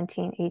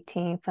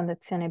 2017-18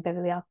 Fondazione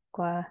Vittorio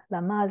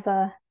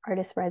Leonesio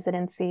Artist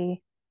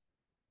Residency,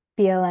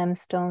 BLM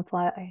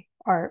Stonefly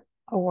Art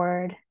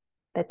Award,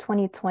 the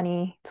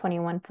 2020-21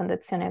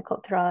 Fondazione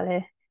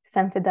Culturale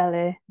San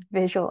Fedele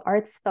Visual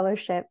Arts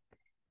Fellowship,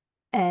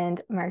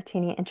 and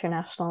Martini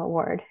International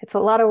Award. It's a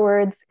lot of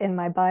words in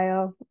my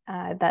bio.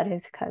 That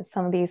is because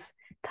some of these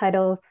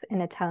titles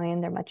in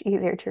Italian, they're much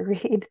easier to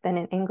read than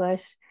in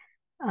English.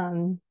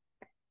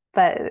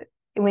 But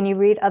when you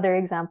read other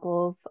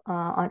examples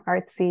on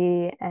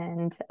Artsy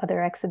and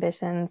other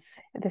exhibitions,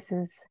 this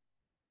is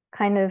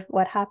kind of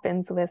what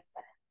happens with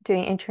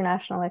doing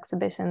international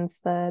exhibitions.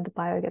 The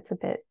bio gets a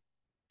bit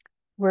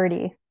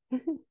wordy.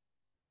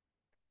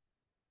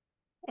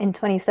 In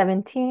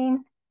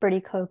 2017,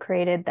 Birdi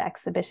co-created the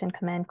exhibition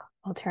Command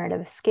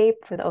Alternative Escape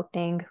for the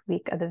opening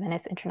week of the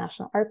Venice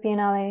International Art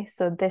Biennale.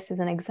 So this is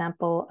an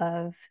example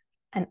of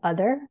an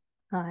other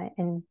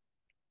in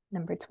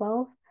number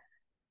 12.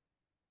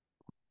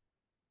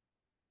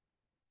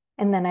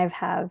 And then I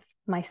have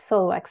my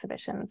solo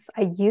exhibitions.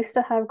 I used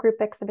to have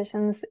group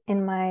exhibitions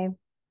in my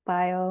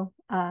bio,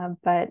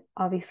 but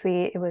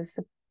obviously it was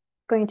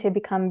going to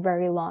become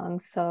very long.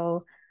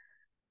 So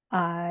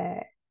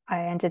I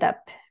ended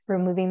up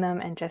removing them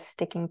and just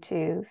sticking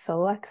to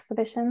solo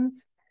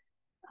exhibitions.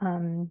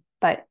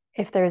 But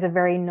if there's a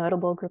very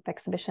notable group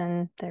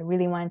exhibition that I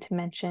really wanted to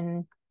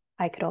mention,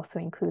 I could also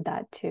include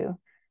that too.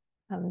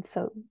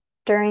 So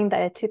during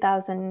the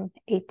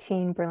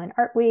 2018 Berlin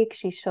Art Week,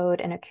 she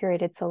showed in a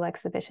curated solo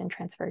exhibition,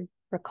 Transferred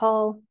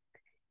Recall.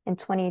 In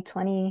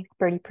 2020,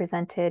 Birdi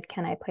presented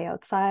Can I Play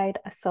Outside,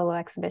 a solo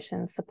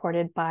exhibition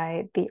supported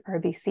by the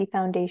RBC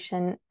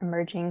Foundation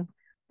Emerging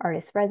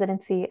Artist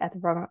Residency at the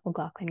Robert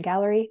McLaughlin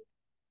Gallery.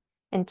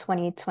 In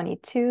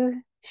 2022,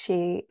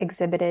 she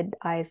exhibited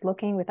Eyes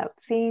Looking Without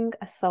Seeing,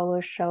 a solo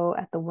show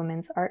at the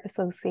Women's Art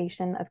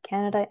Association of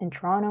Canada in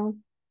Toronto.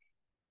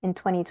 In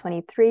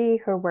 2023,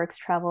 her works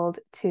traveled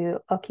to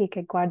Occhi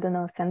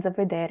Guardano Senza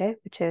Vedere,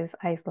 which is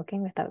Eyes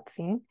Looking Without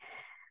Seeing,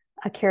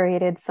 a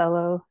curated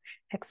solo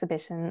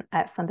exhibition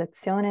at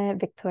Fondazione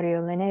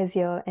Vittorio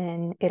Leonesio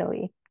in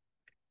Italy.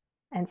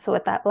 And so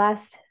with that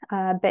last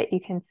bit, you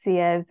can see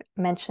I've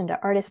mentioned an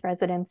artist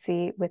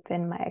residency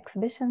within my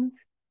exhibitions.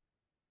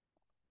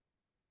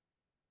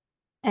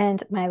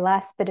 And my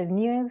last bit of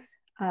news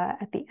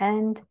at the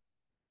end,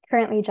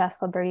 currently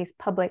Jaspal Birdi's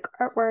public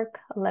artwork,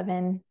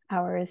 11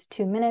 hours,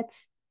 2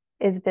 minutes,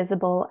 is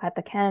visible at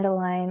the Canada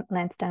Line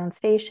Lansdowne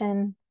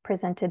Station,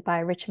 presented by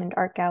Richmond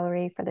Art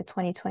Gallery for the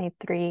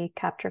 2023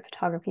 Capture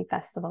Photography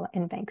Festival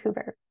in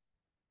Vancouver.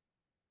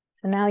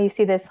 So now you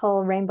see this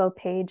whole rainbow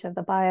page of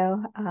the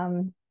bio,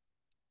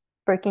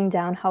 breaking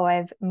down how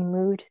I've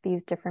moved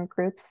these different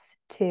groups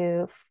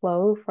to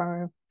flow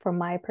for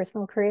my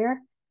personal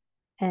career.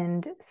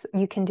 And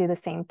you can do the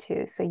same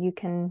too. So you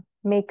can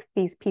make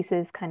these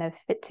pieces kind of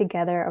fit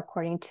together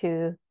according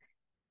to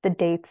the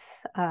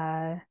dates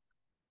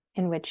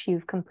in which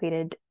you've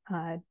completed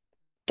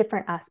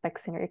different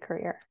aspects in your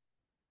career.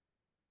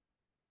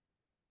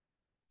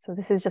 So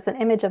this is just an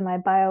image of my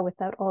bio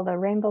without all the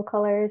rainbow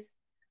colors.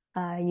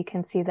 You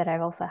can see that I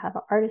also have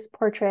an artist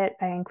portrait.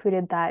 I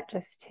included that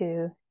just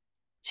to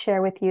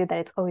share with you that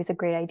it's always a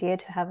great idea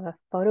to have a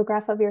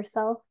photograph of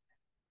yourself,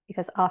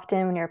 because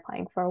often when you're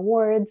applying for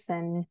awards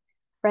and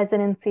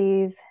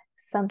residencies,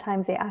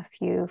 sometimes they ask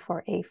you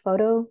for a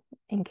photo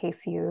in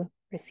case you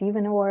receive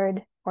an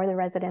award or the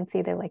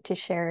residency. They like to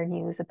share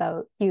news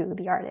about you,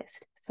 the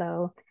artist.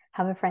 So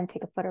have a friend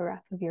take a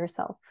photograph of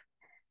yourself.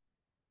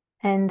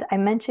 And I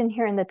mentioned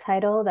here in the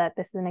title that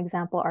this is an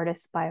example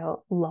artist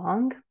bio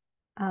long.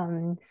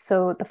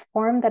 So the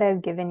form that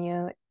I've given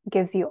you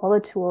gives you all the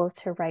tools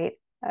to write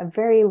a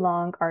very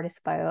long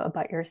artist bio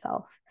about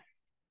yourself.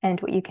 And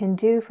what you can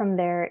do from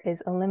there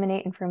is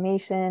eliminate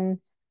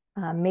information,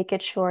 make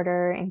it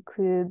shorter,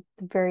 include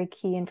the very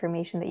key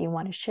information that you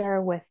want to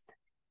share with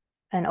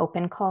an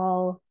open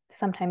call.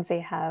 Sometimes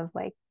they have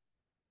like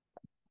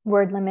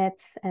word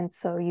limits, and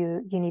so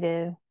you need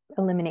to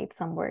eliminate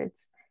some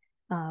words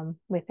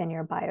within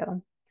your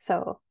bio.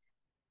 So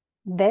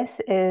this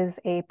is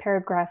a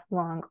paragraph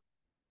long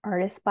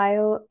artist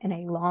bio in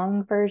a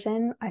long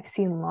version. I've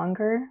seen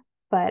longer,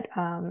 but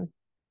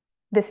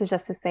this is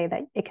just to say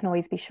that it can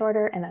always be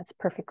shorter, and that's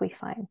perfectly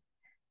fine.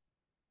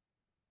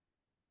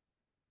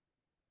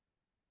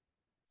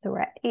 So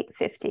we're at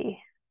 8:50.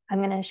 I'm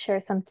going to share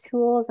some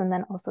tools and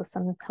then also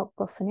some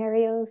helpful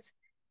scenarios.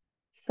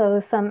 So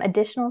some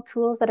additional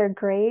tools that are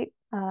great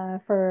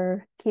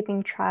for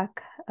keeping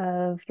track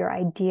of your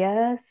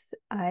ideas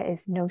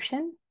is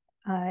Notion.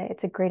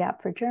 It's a great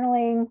app for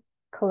journaling,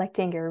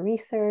 collecting your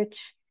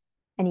research,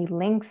 any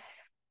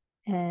links,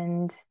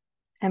 and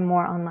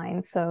more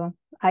online. So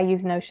I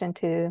use Notion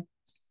to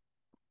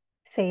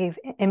save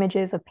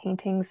images of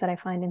paintings that I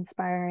find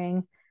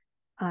inspiring.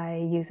 I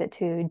use it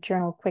to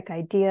journal quick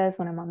ideas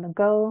when I'm on the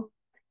go.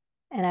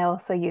 And I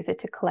also use it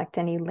to collect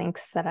any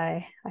links that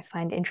I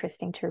find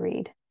interesting to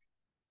read.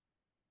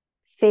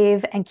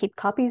 Save and keep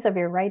copies of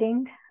your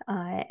writing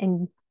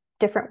in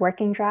different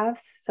working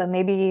drafts. So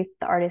maybe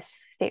the artist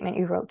statement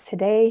you wrote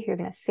today, you're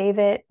going to save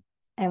it.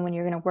 And when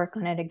you're going to work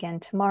on it again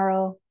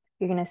tomorrow,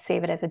 you're going to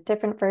save it as a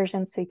different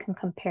version so you can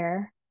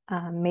compare.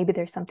 Maybe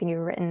there's something you've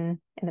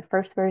written in the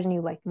first version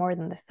you like more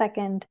than the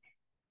second.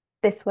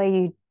 This way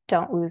you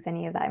don't lose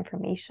any of that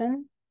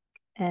information.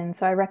 And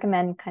so I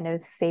recommend kind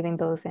of saving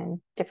those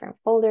in different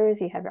folders.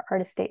 You have your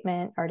artist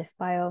statement, artist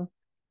bio,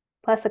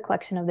 plus a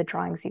collection of the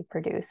drawings you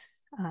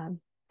produce,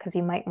 because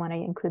you might want to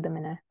include them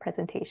in a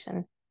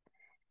presentation.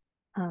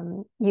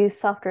 Use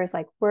softwares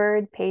like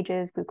Word,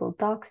 Pages, Google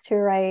Docs to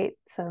write.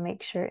 So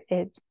make sure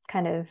it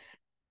kind of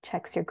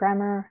checks your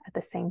grammar at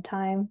the same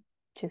time,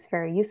 which is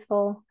very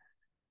useful.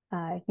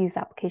 Use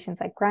applications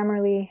like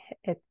Grammarly.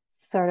 It's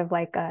sort of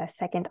like a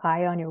second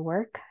eye on your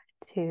work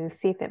to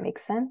see if it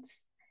makes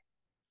sense.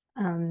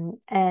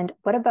 And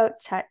what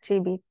about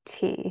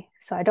ChatGPT?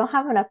 So I don't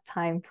have enough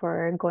time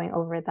for going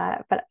over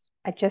that, but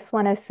I just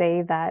want to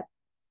say that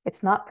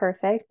it's not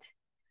perfect.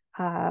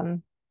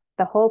 The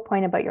whole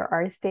point about your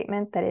artist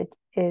statement that it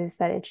is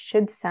that it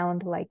should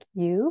sound like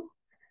you.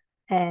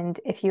 And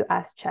if you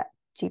ask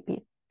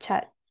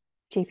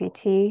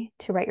ChatGPT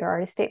to write your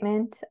artist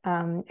statement,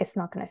 it's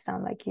not going to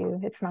sound like you.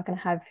 It's not going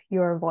to have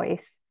your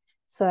voice.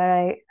 So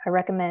I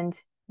recommend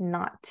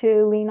not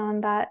to lean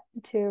on that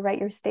to write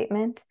your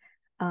statement.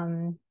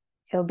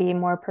 It'll be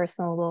more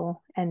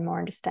personable and more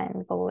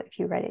understandable if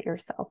you write it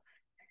yourself.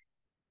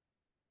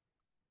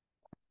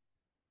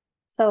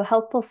 So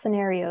helpful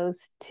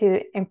scenarios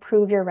to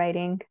improve your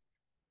writing.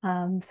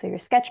 So your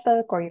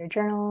sketchbook or your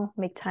journal,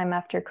 make time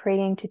after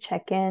creating to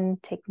check in,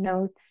 take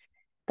notes.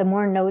 The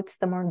more notes,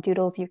 the more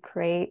doodles you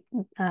create,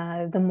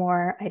 the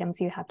more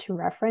items you have to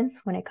reference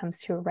when it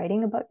comes to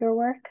writing about your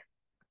work.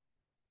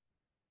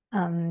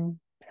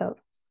 So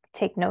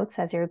take notes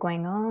as you're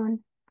going on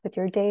with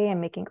your day and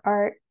making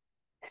art.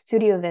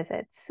 Studio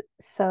visits.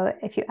 So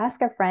if you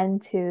ask a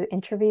friend to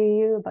interview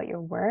you about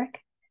your work,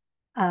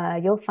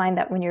 you'll find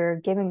that when you're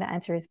giving the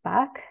answers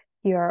back,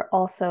 you're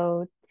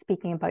also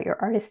speaking about your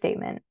artist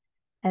statement.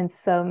 And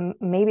so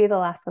maybe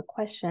they'll ask a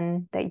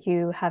question that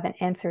you haven't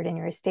answered in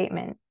your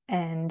statement.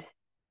 And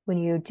when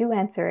you do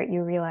answer it,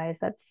 you realize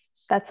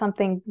that's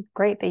something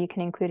great that you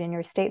can include in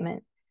your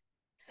statement.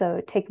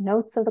 So take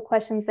notes of the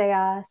questions they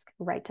ask,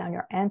 write down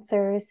your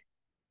answers.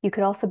 You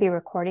could also be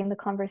recording the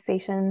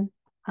conversation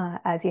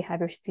as you have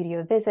your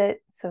studio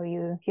visit. So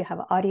you have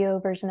an audio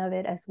version of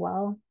it as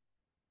well.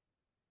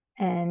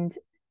 And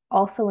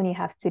also when you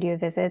have studio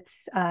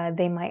visits,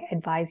 they might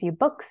advise you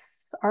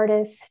books,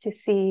 artists to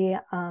see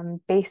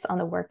based on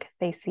the work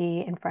they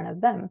see in front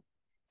of them.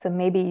 So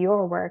maybe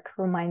your work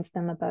reminds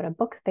them about a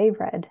book they've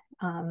read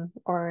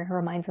or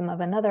reminds them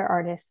of another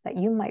artist that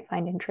you might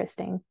find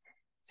interesting.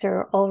 So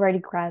you're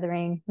already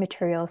gathering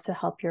materials to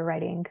help your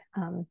writing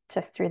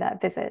just through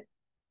that visit.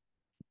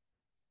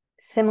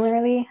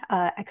 Similarly,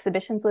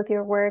 exhibitions with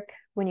your work,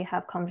 when you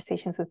have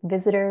conversations with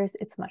visitors,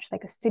 it's much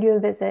like a studio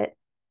visit.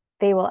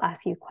 They will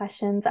ask you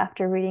questions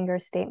after reading your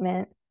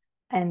statement,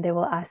 and they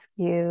will ask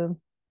you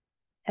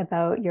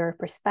about your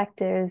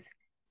perspectives.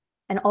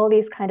 And all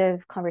these kind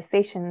of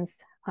conversations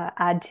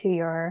add to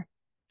your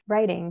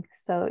writing.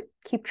 So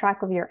keep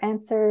track of your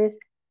answers,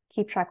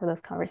 keep track of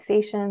those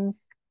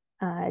conversations,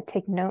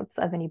 take notes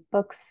of any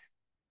books,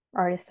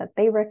 artists that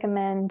they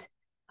recommend.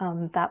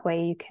 That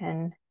way you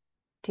can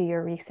do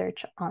your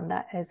research on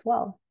that as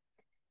well.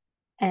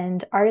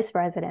 And artist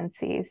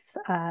residencies.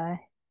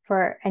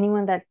 For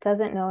anyone that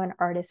doesn't know, an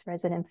artist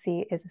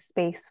residency is a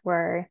space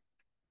where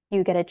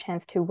you get a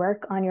chance to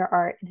work on your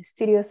art in a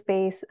studio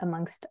space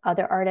amongst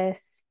other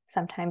artists.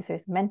 Sometimes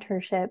there's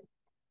mentorship.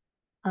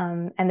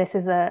 And this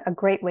is a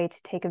great way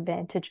to take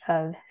advantage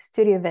of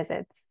studio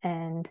visits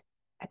and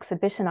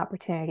exhibition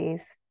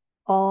opportunities,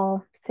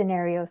 all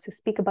scenarios to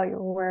speak about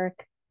your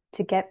work,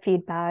 to get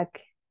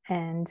feedback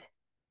and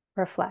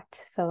reflect.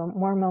 So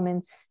more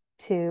moments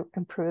to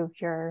improve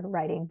your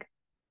writing.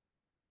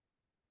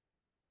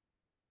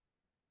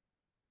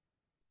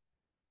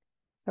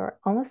 So we're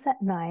almost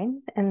at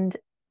 9, and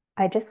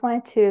I just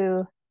wanted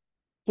to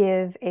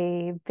give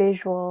a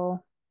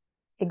visual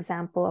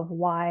example of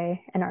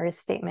why an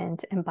artist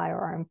statement and bio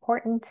are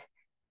important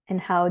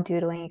and how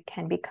doodling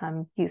can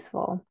become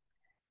useful.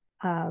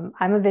 I'm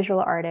a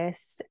visual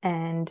artist,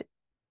 and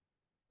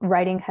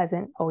writing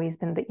hasn't always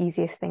been the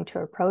easiest thing to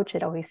approach.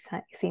 It always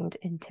seemed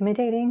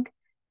intimidating.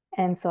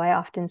 And so I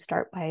often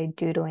start by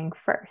doodling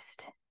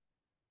first.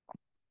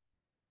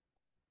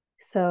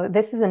 So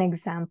this is an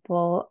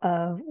example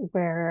of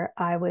where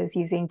I was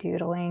using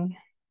doodling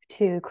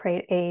to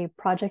create a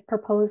project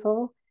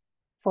proposal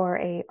for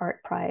an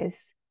art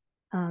prize.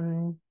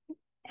 And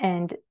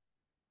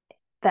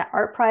that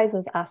art prize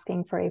was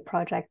asking for a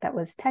project that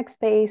was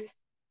text-based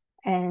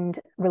and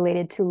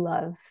related to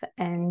love.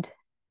 And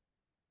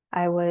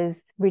I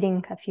was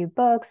reading a few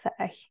books.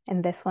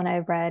 In this one, I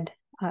read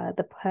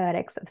The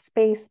Poetics of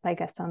Space by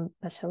Gaston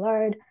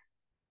Bachelard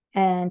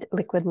and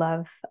Liquid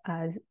Love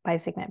by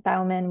Zygmunt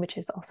Bauman, which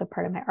is also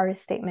part of my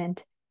artist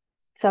statement.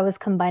 So I was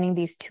combining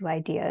these two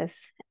ideas.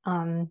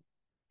 And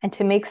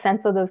to make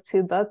sense of those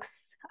two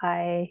books,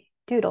 I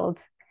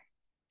doodled.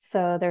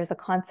 So there's a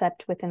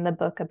concept within the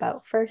book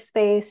about first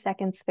space,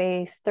 second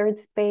space, third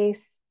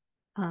space,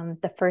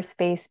 the first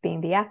space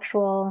being the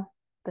actual,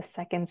 the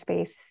second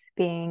space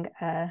being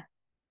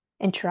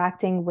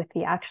interacting with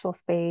the actual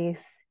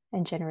space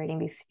and generating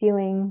these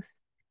feelings.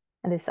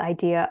 And this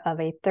idea of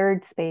a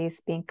third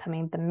space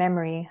becoming the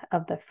memory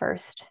of the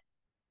first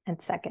and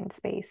second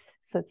space.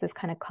 So it's this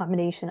kind of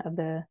combination of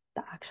the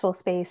actual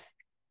space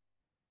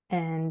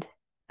and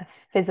a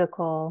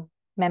physical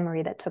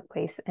memory that took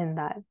place in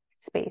that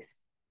space.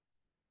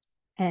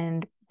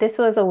 And this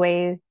was a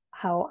way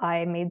how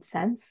I made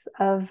sense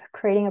of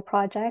creating a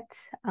project.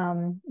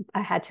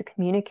 I had to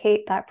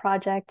communicate that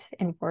project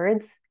in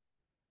words,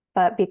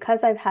 but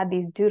because I've had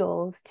these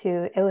doodles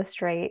to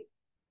illustrate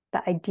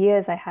the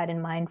ideas I had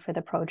in mind for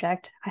the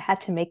project, I had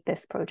to make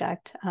this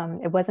project.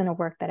 It wasn't a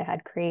work that I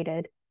had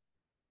created.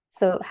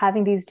 So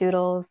having these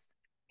doodles,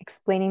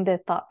 explaining the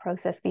thought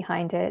process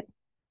behind it,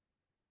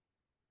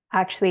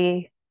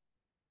 actually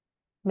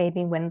made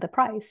me win the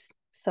prize.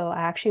 So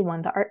I actually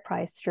won the art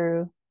prize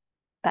through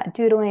that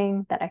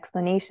doodling, that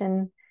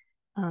explanation.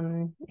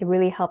 It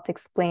really helped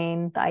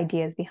explain the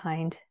ideas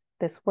behind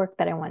this work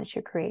that I wanted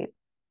to create.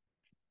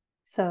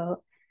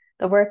 So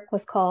the work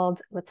was called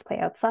Let's Play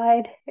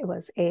Outside. It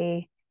was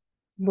a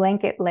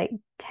blanket-like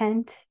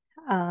tent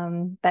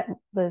that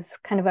was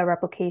kind of a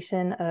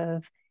replication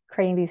of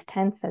creating these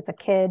tents as a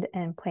kid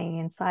and playing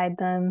inside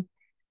them.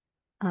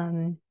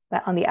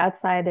 But on the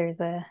outside, there's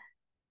a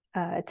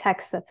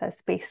text that says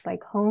space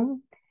like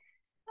home.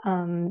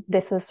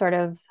 This was sort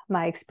of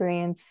my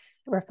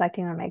experience,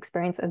 reflecting on my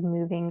experience of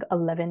moving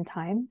 11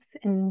 times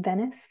in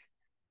Venice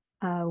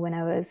when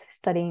I was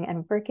studying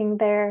and working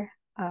there.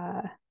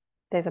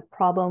 There's a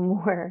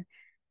problem where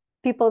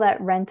people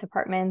that rent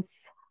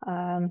apartments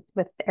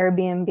with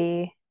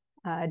Airbnb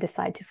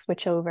decide to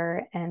switch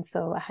over. And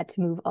so I had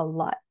to move a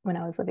lot when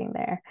I was living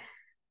there.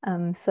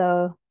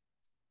 So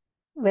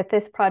with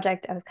this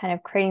project, I was kind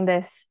of creating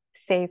this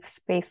safe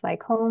space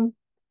like home.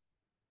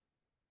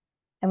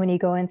 And when you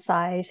go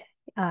inside,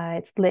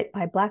 it's lit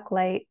by black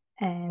light,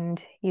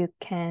 and you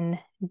can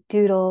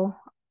doodle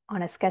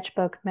on a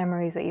sketchbook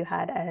memories that you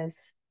had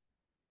as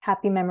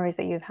happy memories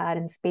that you've had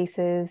in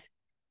spaces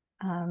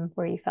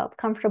where you felt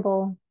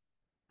comfortable.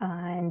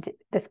 And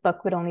this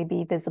book would only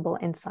be visible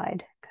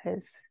inside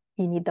because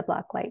you need the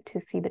black light to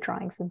see the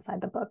drawings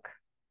inside the book.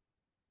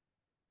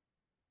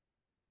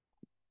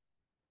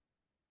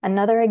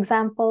 Another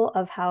example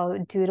of how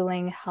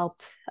doodling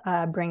helped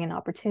bring an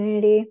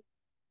opportunity.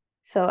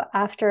 So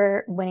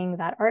after winning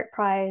that art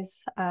prize,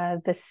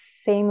 the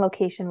same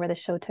location where the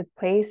show took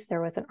place,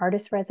 there was an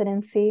artist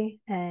residency.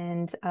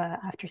 And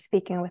after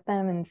speaking with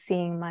them and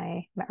seeing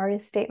my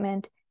artist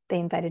statement, they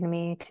invited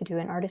me to do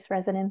an artist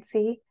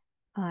residency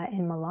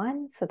in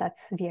Milan. So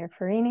that's via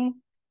Farini.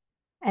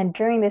 And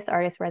during this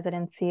artist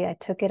residency, I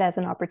took it as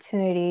an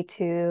opportunity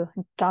to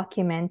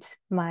document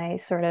my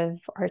sort of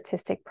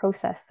artistic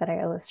process that I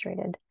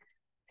illustrated.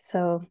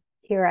 So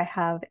here I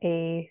have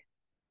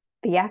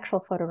the actual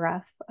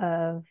photograph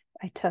I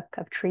took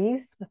of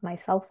trees with my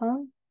cell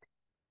phone,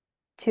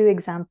 two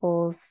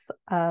examples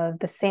of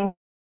the same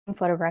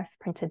photograph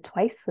printed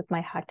twice with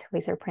my hacked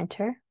laser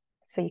printer.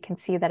 So you can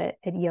see that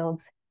it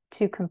yields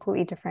two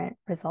completely different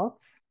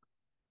results.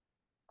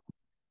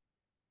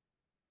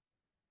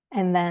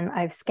 And then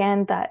I've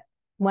scanned that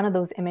one of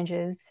those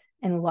images,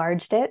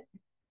 enlarged it.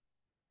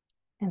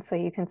 And so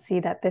you can see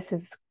that this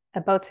is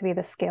about to be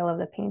the scale of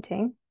the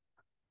painting.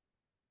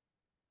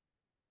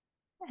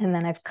 And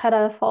then I've cut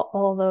off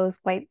all those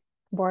white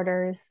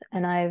borders,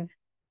 and I've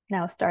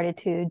now started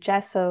to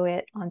gesso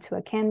it onto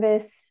a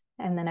canvas.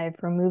 And then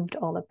I've removed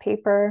all the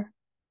paper.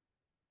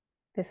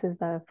 This is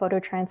the photo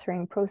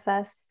transferring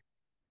process.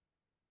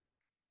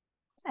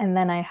 And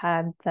then I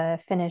had the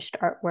finished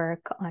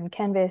artwork on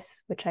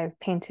canvas, which I've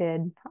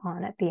painted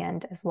on at the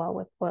end as well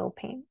with oil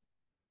paint.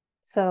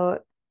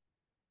 So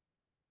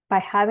by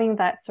having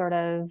that sort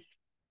of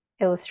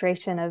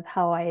illustration of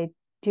how I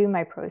do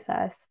my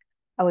process,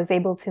 I was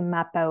able to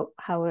map out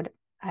how would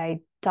I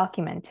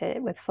document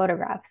it with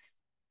photographs.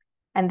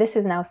 And this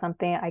is now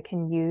something I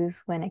can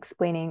use when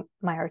explaining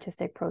my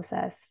artistic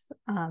process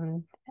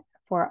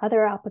for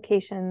other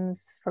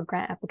applications, for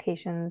grant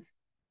applications,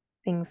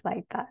 things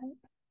like that.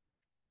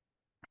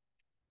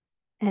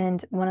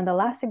 And one of the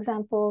last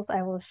examples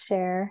I will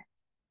share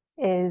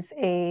is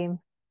a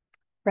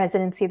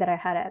residency that I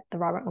had at the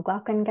Robert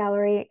McLaughlin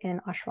Gallery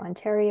in Oshawa,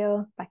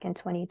 Ontario, back in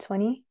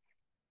 2020.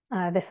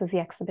 This was the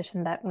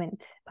exhibition that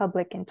went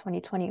public in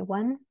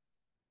 2021.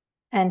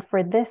 And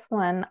for this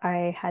one,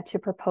 I had to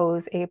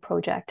propose a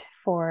project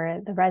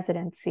for the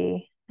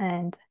residency.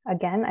 And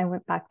again, I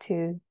went back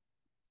to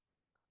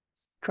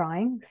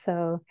drawing.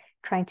 So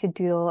trying to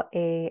doodle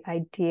an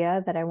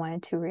idea that I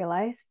wanted to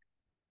realize.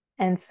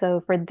 And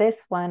so for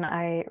this one,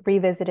 I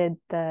revisited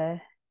the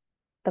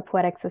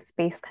poetics of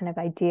space kind of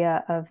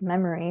idea of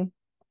memory.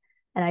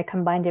 And I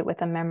combined it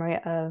with a memory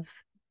of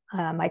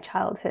my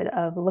childhood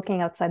of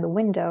looking outside the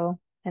window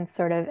and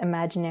sort of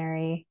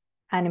imaginary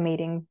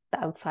animating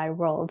the outside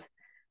world.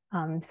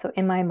 So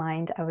in my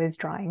mind, I was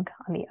drawing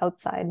on the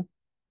outside.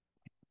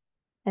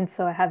 And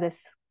so I have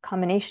this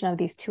combination of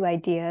these two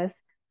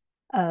ideas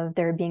of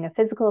there being a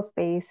physical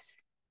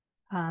space,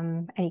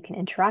 and you can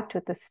interact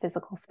with this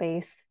physical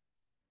space.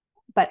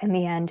 But in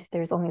the end,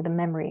 there's only the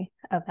memory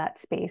of that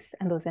space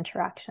and those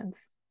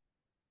interactions.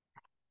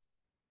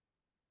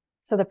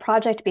 So the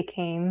project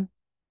became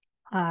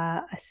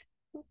a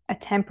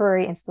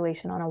temporary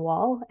installation on a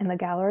wall in the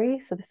gallery.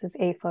 So this is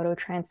a photo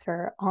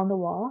transfer on the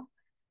wall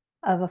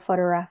of a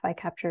photograph I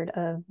captured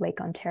of Lake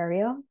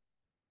Ontario.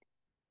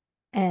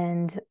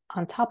 And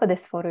on top of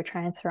this photo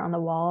transfer on the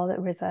wall,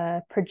 there was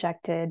a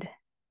projected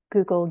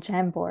Google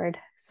Jamboard,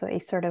 so a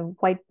sort of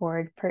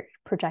whiteboard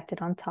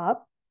projected on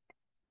top.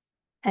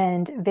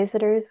 And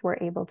visitors were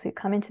able to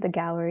come into the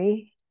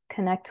gallery,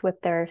 connect with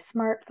their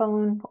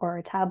smartphone or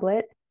a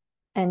tablet,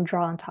 and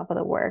draw on top of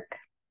the work.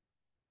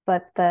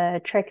 But the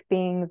trick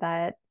being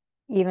that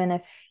even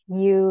if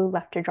you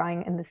left your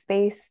drawing in the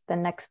space, the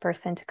next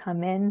person to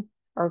come in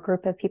or a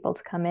group of people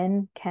to come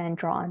in can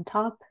draw on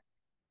top.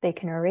 They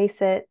can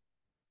erase it.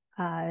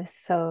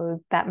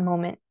 So that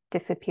moment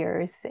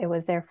disappears. It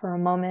was there for a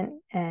moment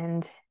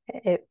and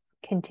it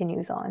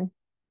continues on.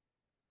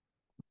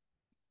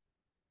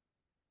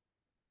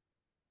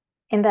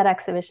 in that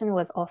exhibition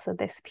was also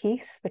this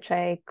piece, which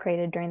I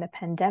created during the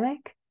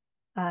pandemic.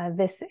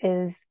 This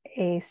is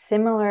a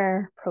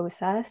similar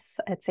process.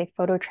 It's a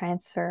photo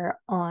transfer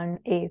on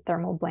a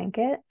thermal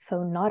blanket,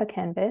 so not a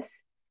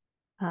canvas.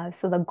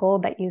 So the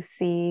gold that you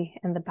see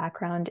in the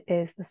background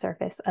is the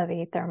surface of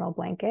a thermal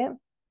blanket.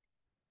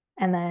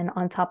 And then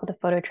on top of the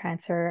photo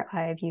transfer,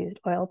 I've used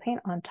oil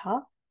paint on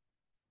top.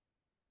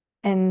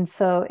 And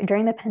so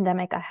during the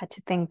pandemic, I had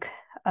to think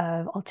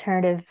of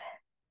alternative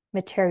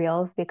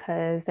materials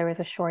because there was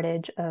a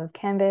shortage of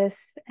canvas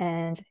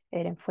and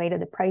it inflated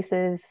the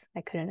prices.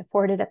 I couldn't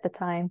afford it at the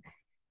time.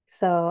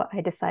 So I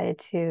decided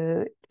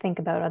to think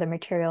about other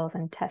materials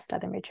and test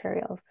other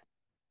materials.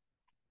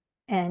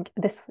 And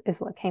this is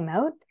what came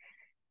out.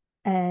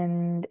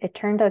 And it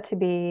turned out to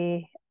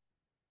be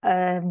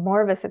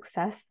more of a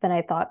success than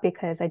I thought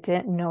because I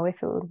didn't know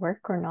if it would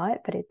work or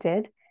not, but it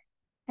did.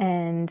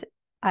 And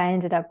I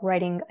ended up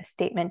writing a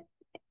statement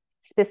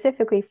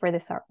specifically for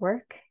this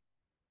artwork.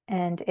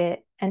 And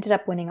it ended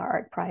up winning our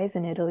art prize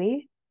in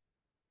Italy.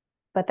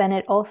 But then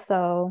it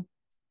also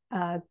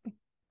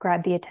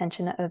grabbed the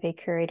attention of a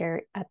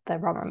curator at the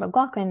Robert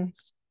McLaughlin,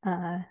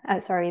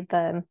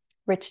 the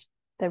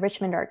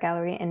Richmond Art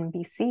Gallery in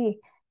BC.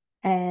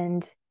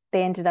 And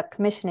they ended up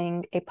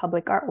commissioning a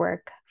public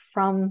artwork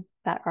from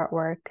that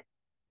artwork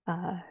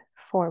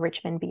for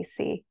Richmond,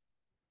 BC.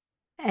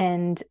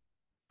 And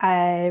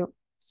I'm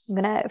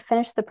going to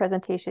finish the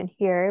presentation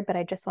here, but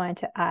I just wanted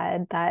to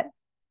add that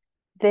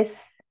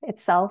this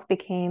itself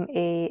became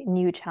a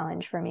new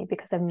challenge for me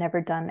because I've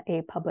never done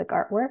a public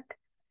artwork.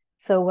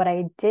 So what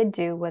I did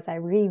do was I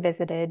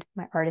revisited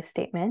my artist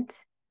statement,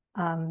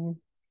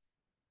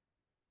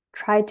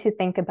 tried to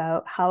think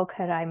about how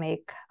could I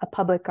make a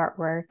public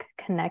artwork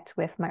connect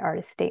with my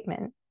artist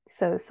statement.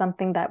 So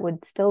something that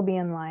would still be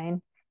in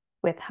line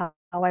with how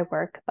I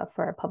work, but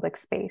for a public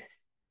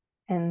space.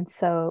 And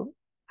so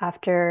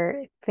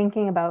after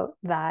thinking about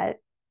that,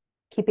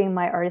 keeping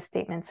my artist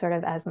statement sort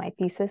of as my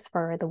thesis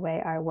for the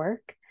way I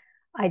work,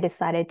 I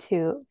decided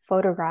to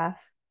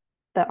photograph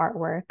the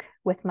artwork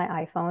with my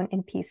iPhone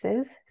in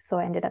pieces. So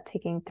I ended up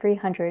taking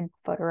 300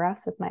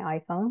 photographs with my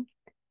iPhone.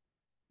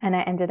 And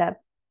I ended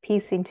up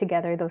piecing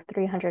together those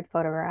 300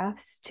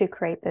 photographs to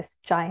create this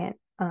giant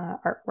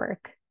artwork.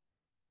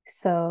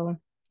 So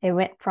it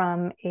went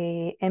from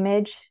an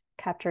image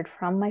captured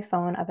from my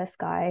phone of a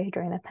sky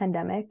during the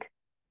pandemic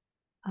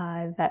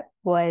that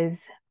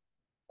was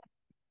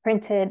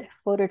printed,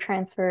 photo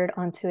transferred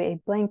onto a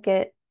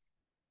blanket,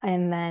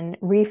 and then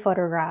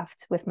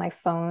re-photographed with my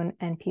phone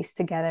and pieced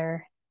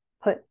together,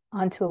 put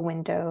onto a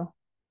window,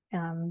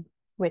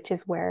 which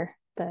is where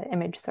the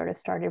image sort of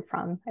started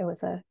from. It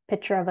was a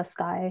picture of a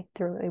sky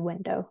through a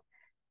window.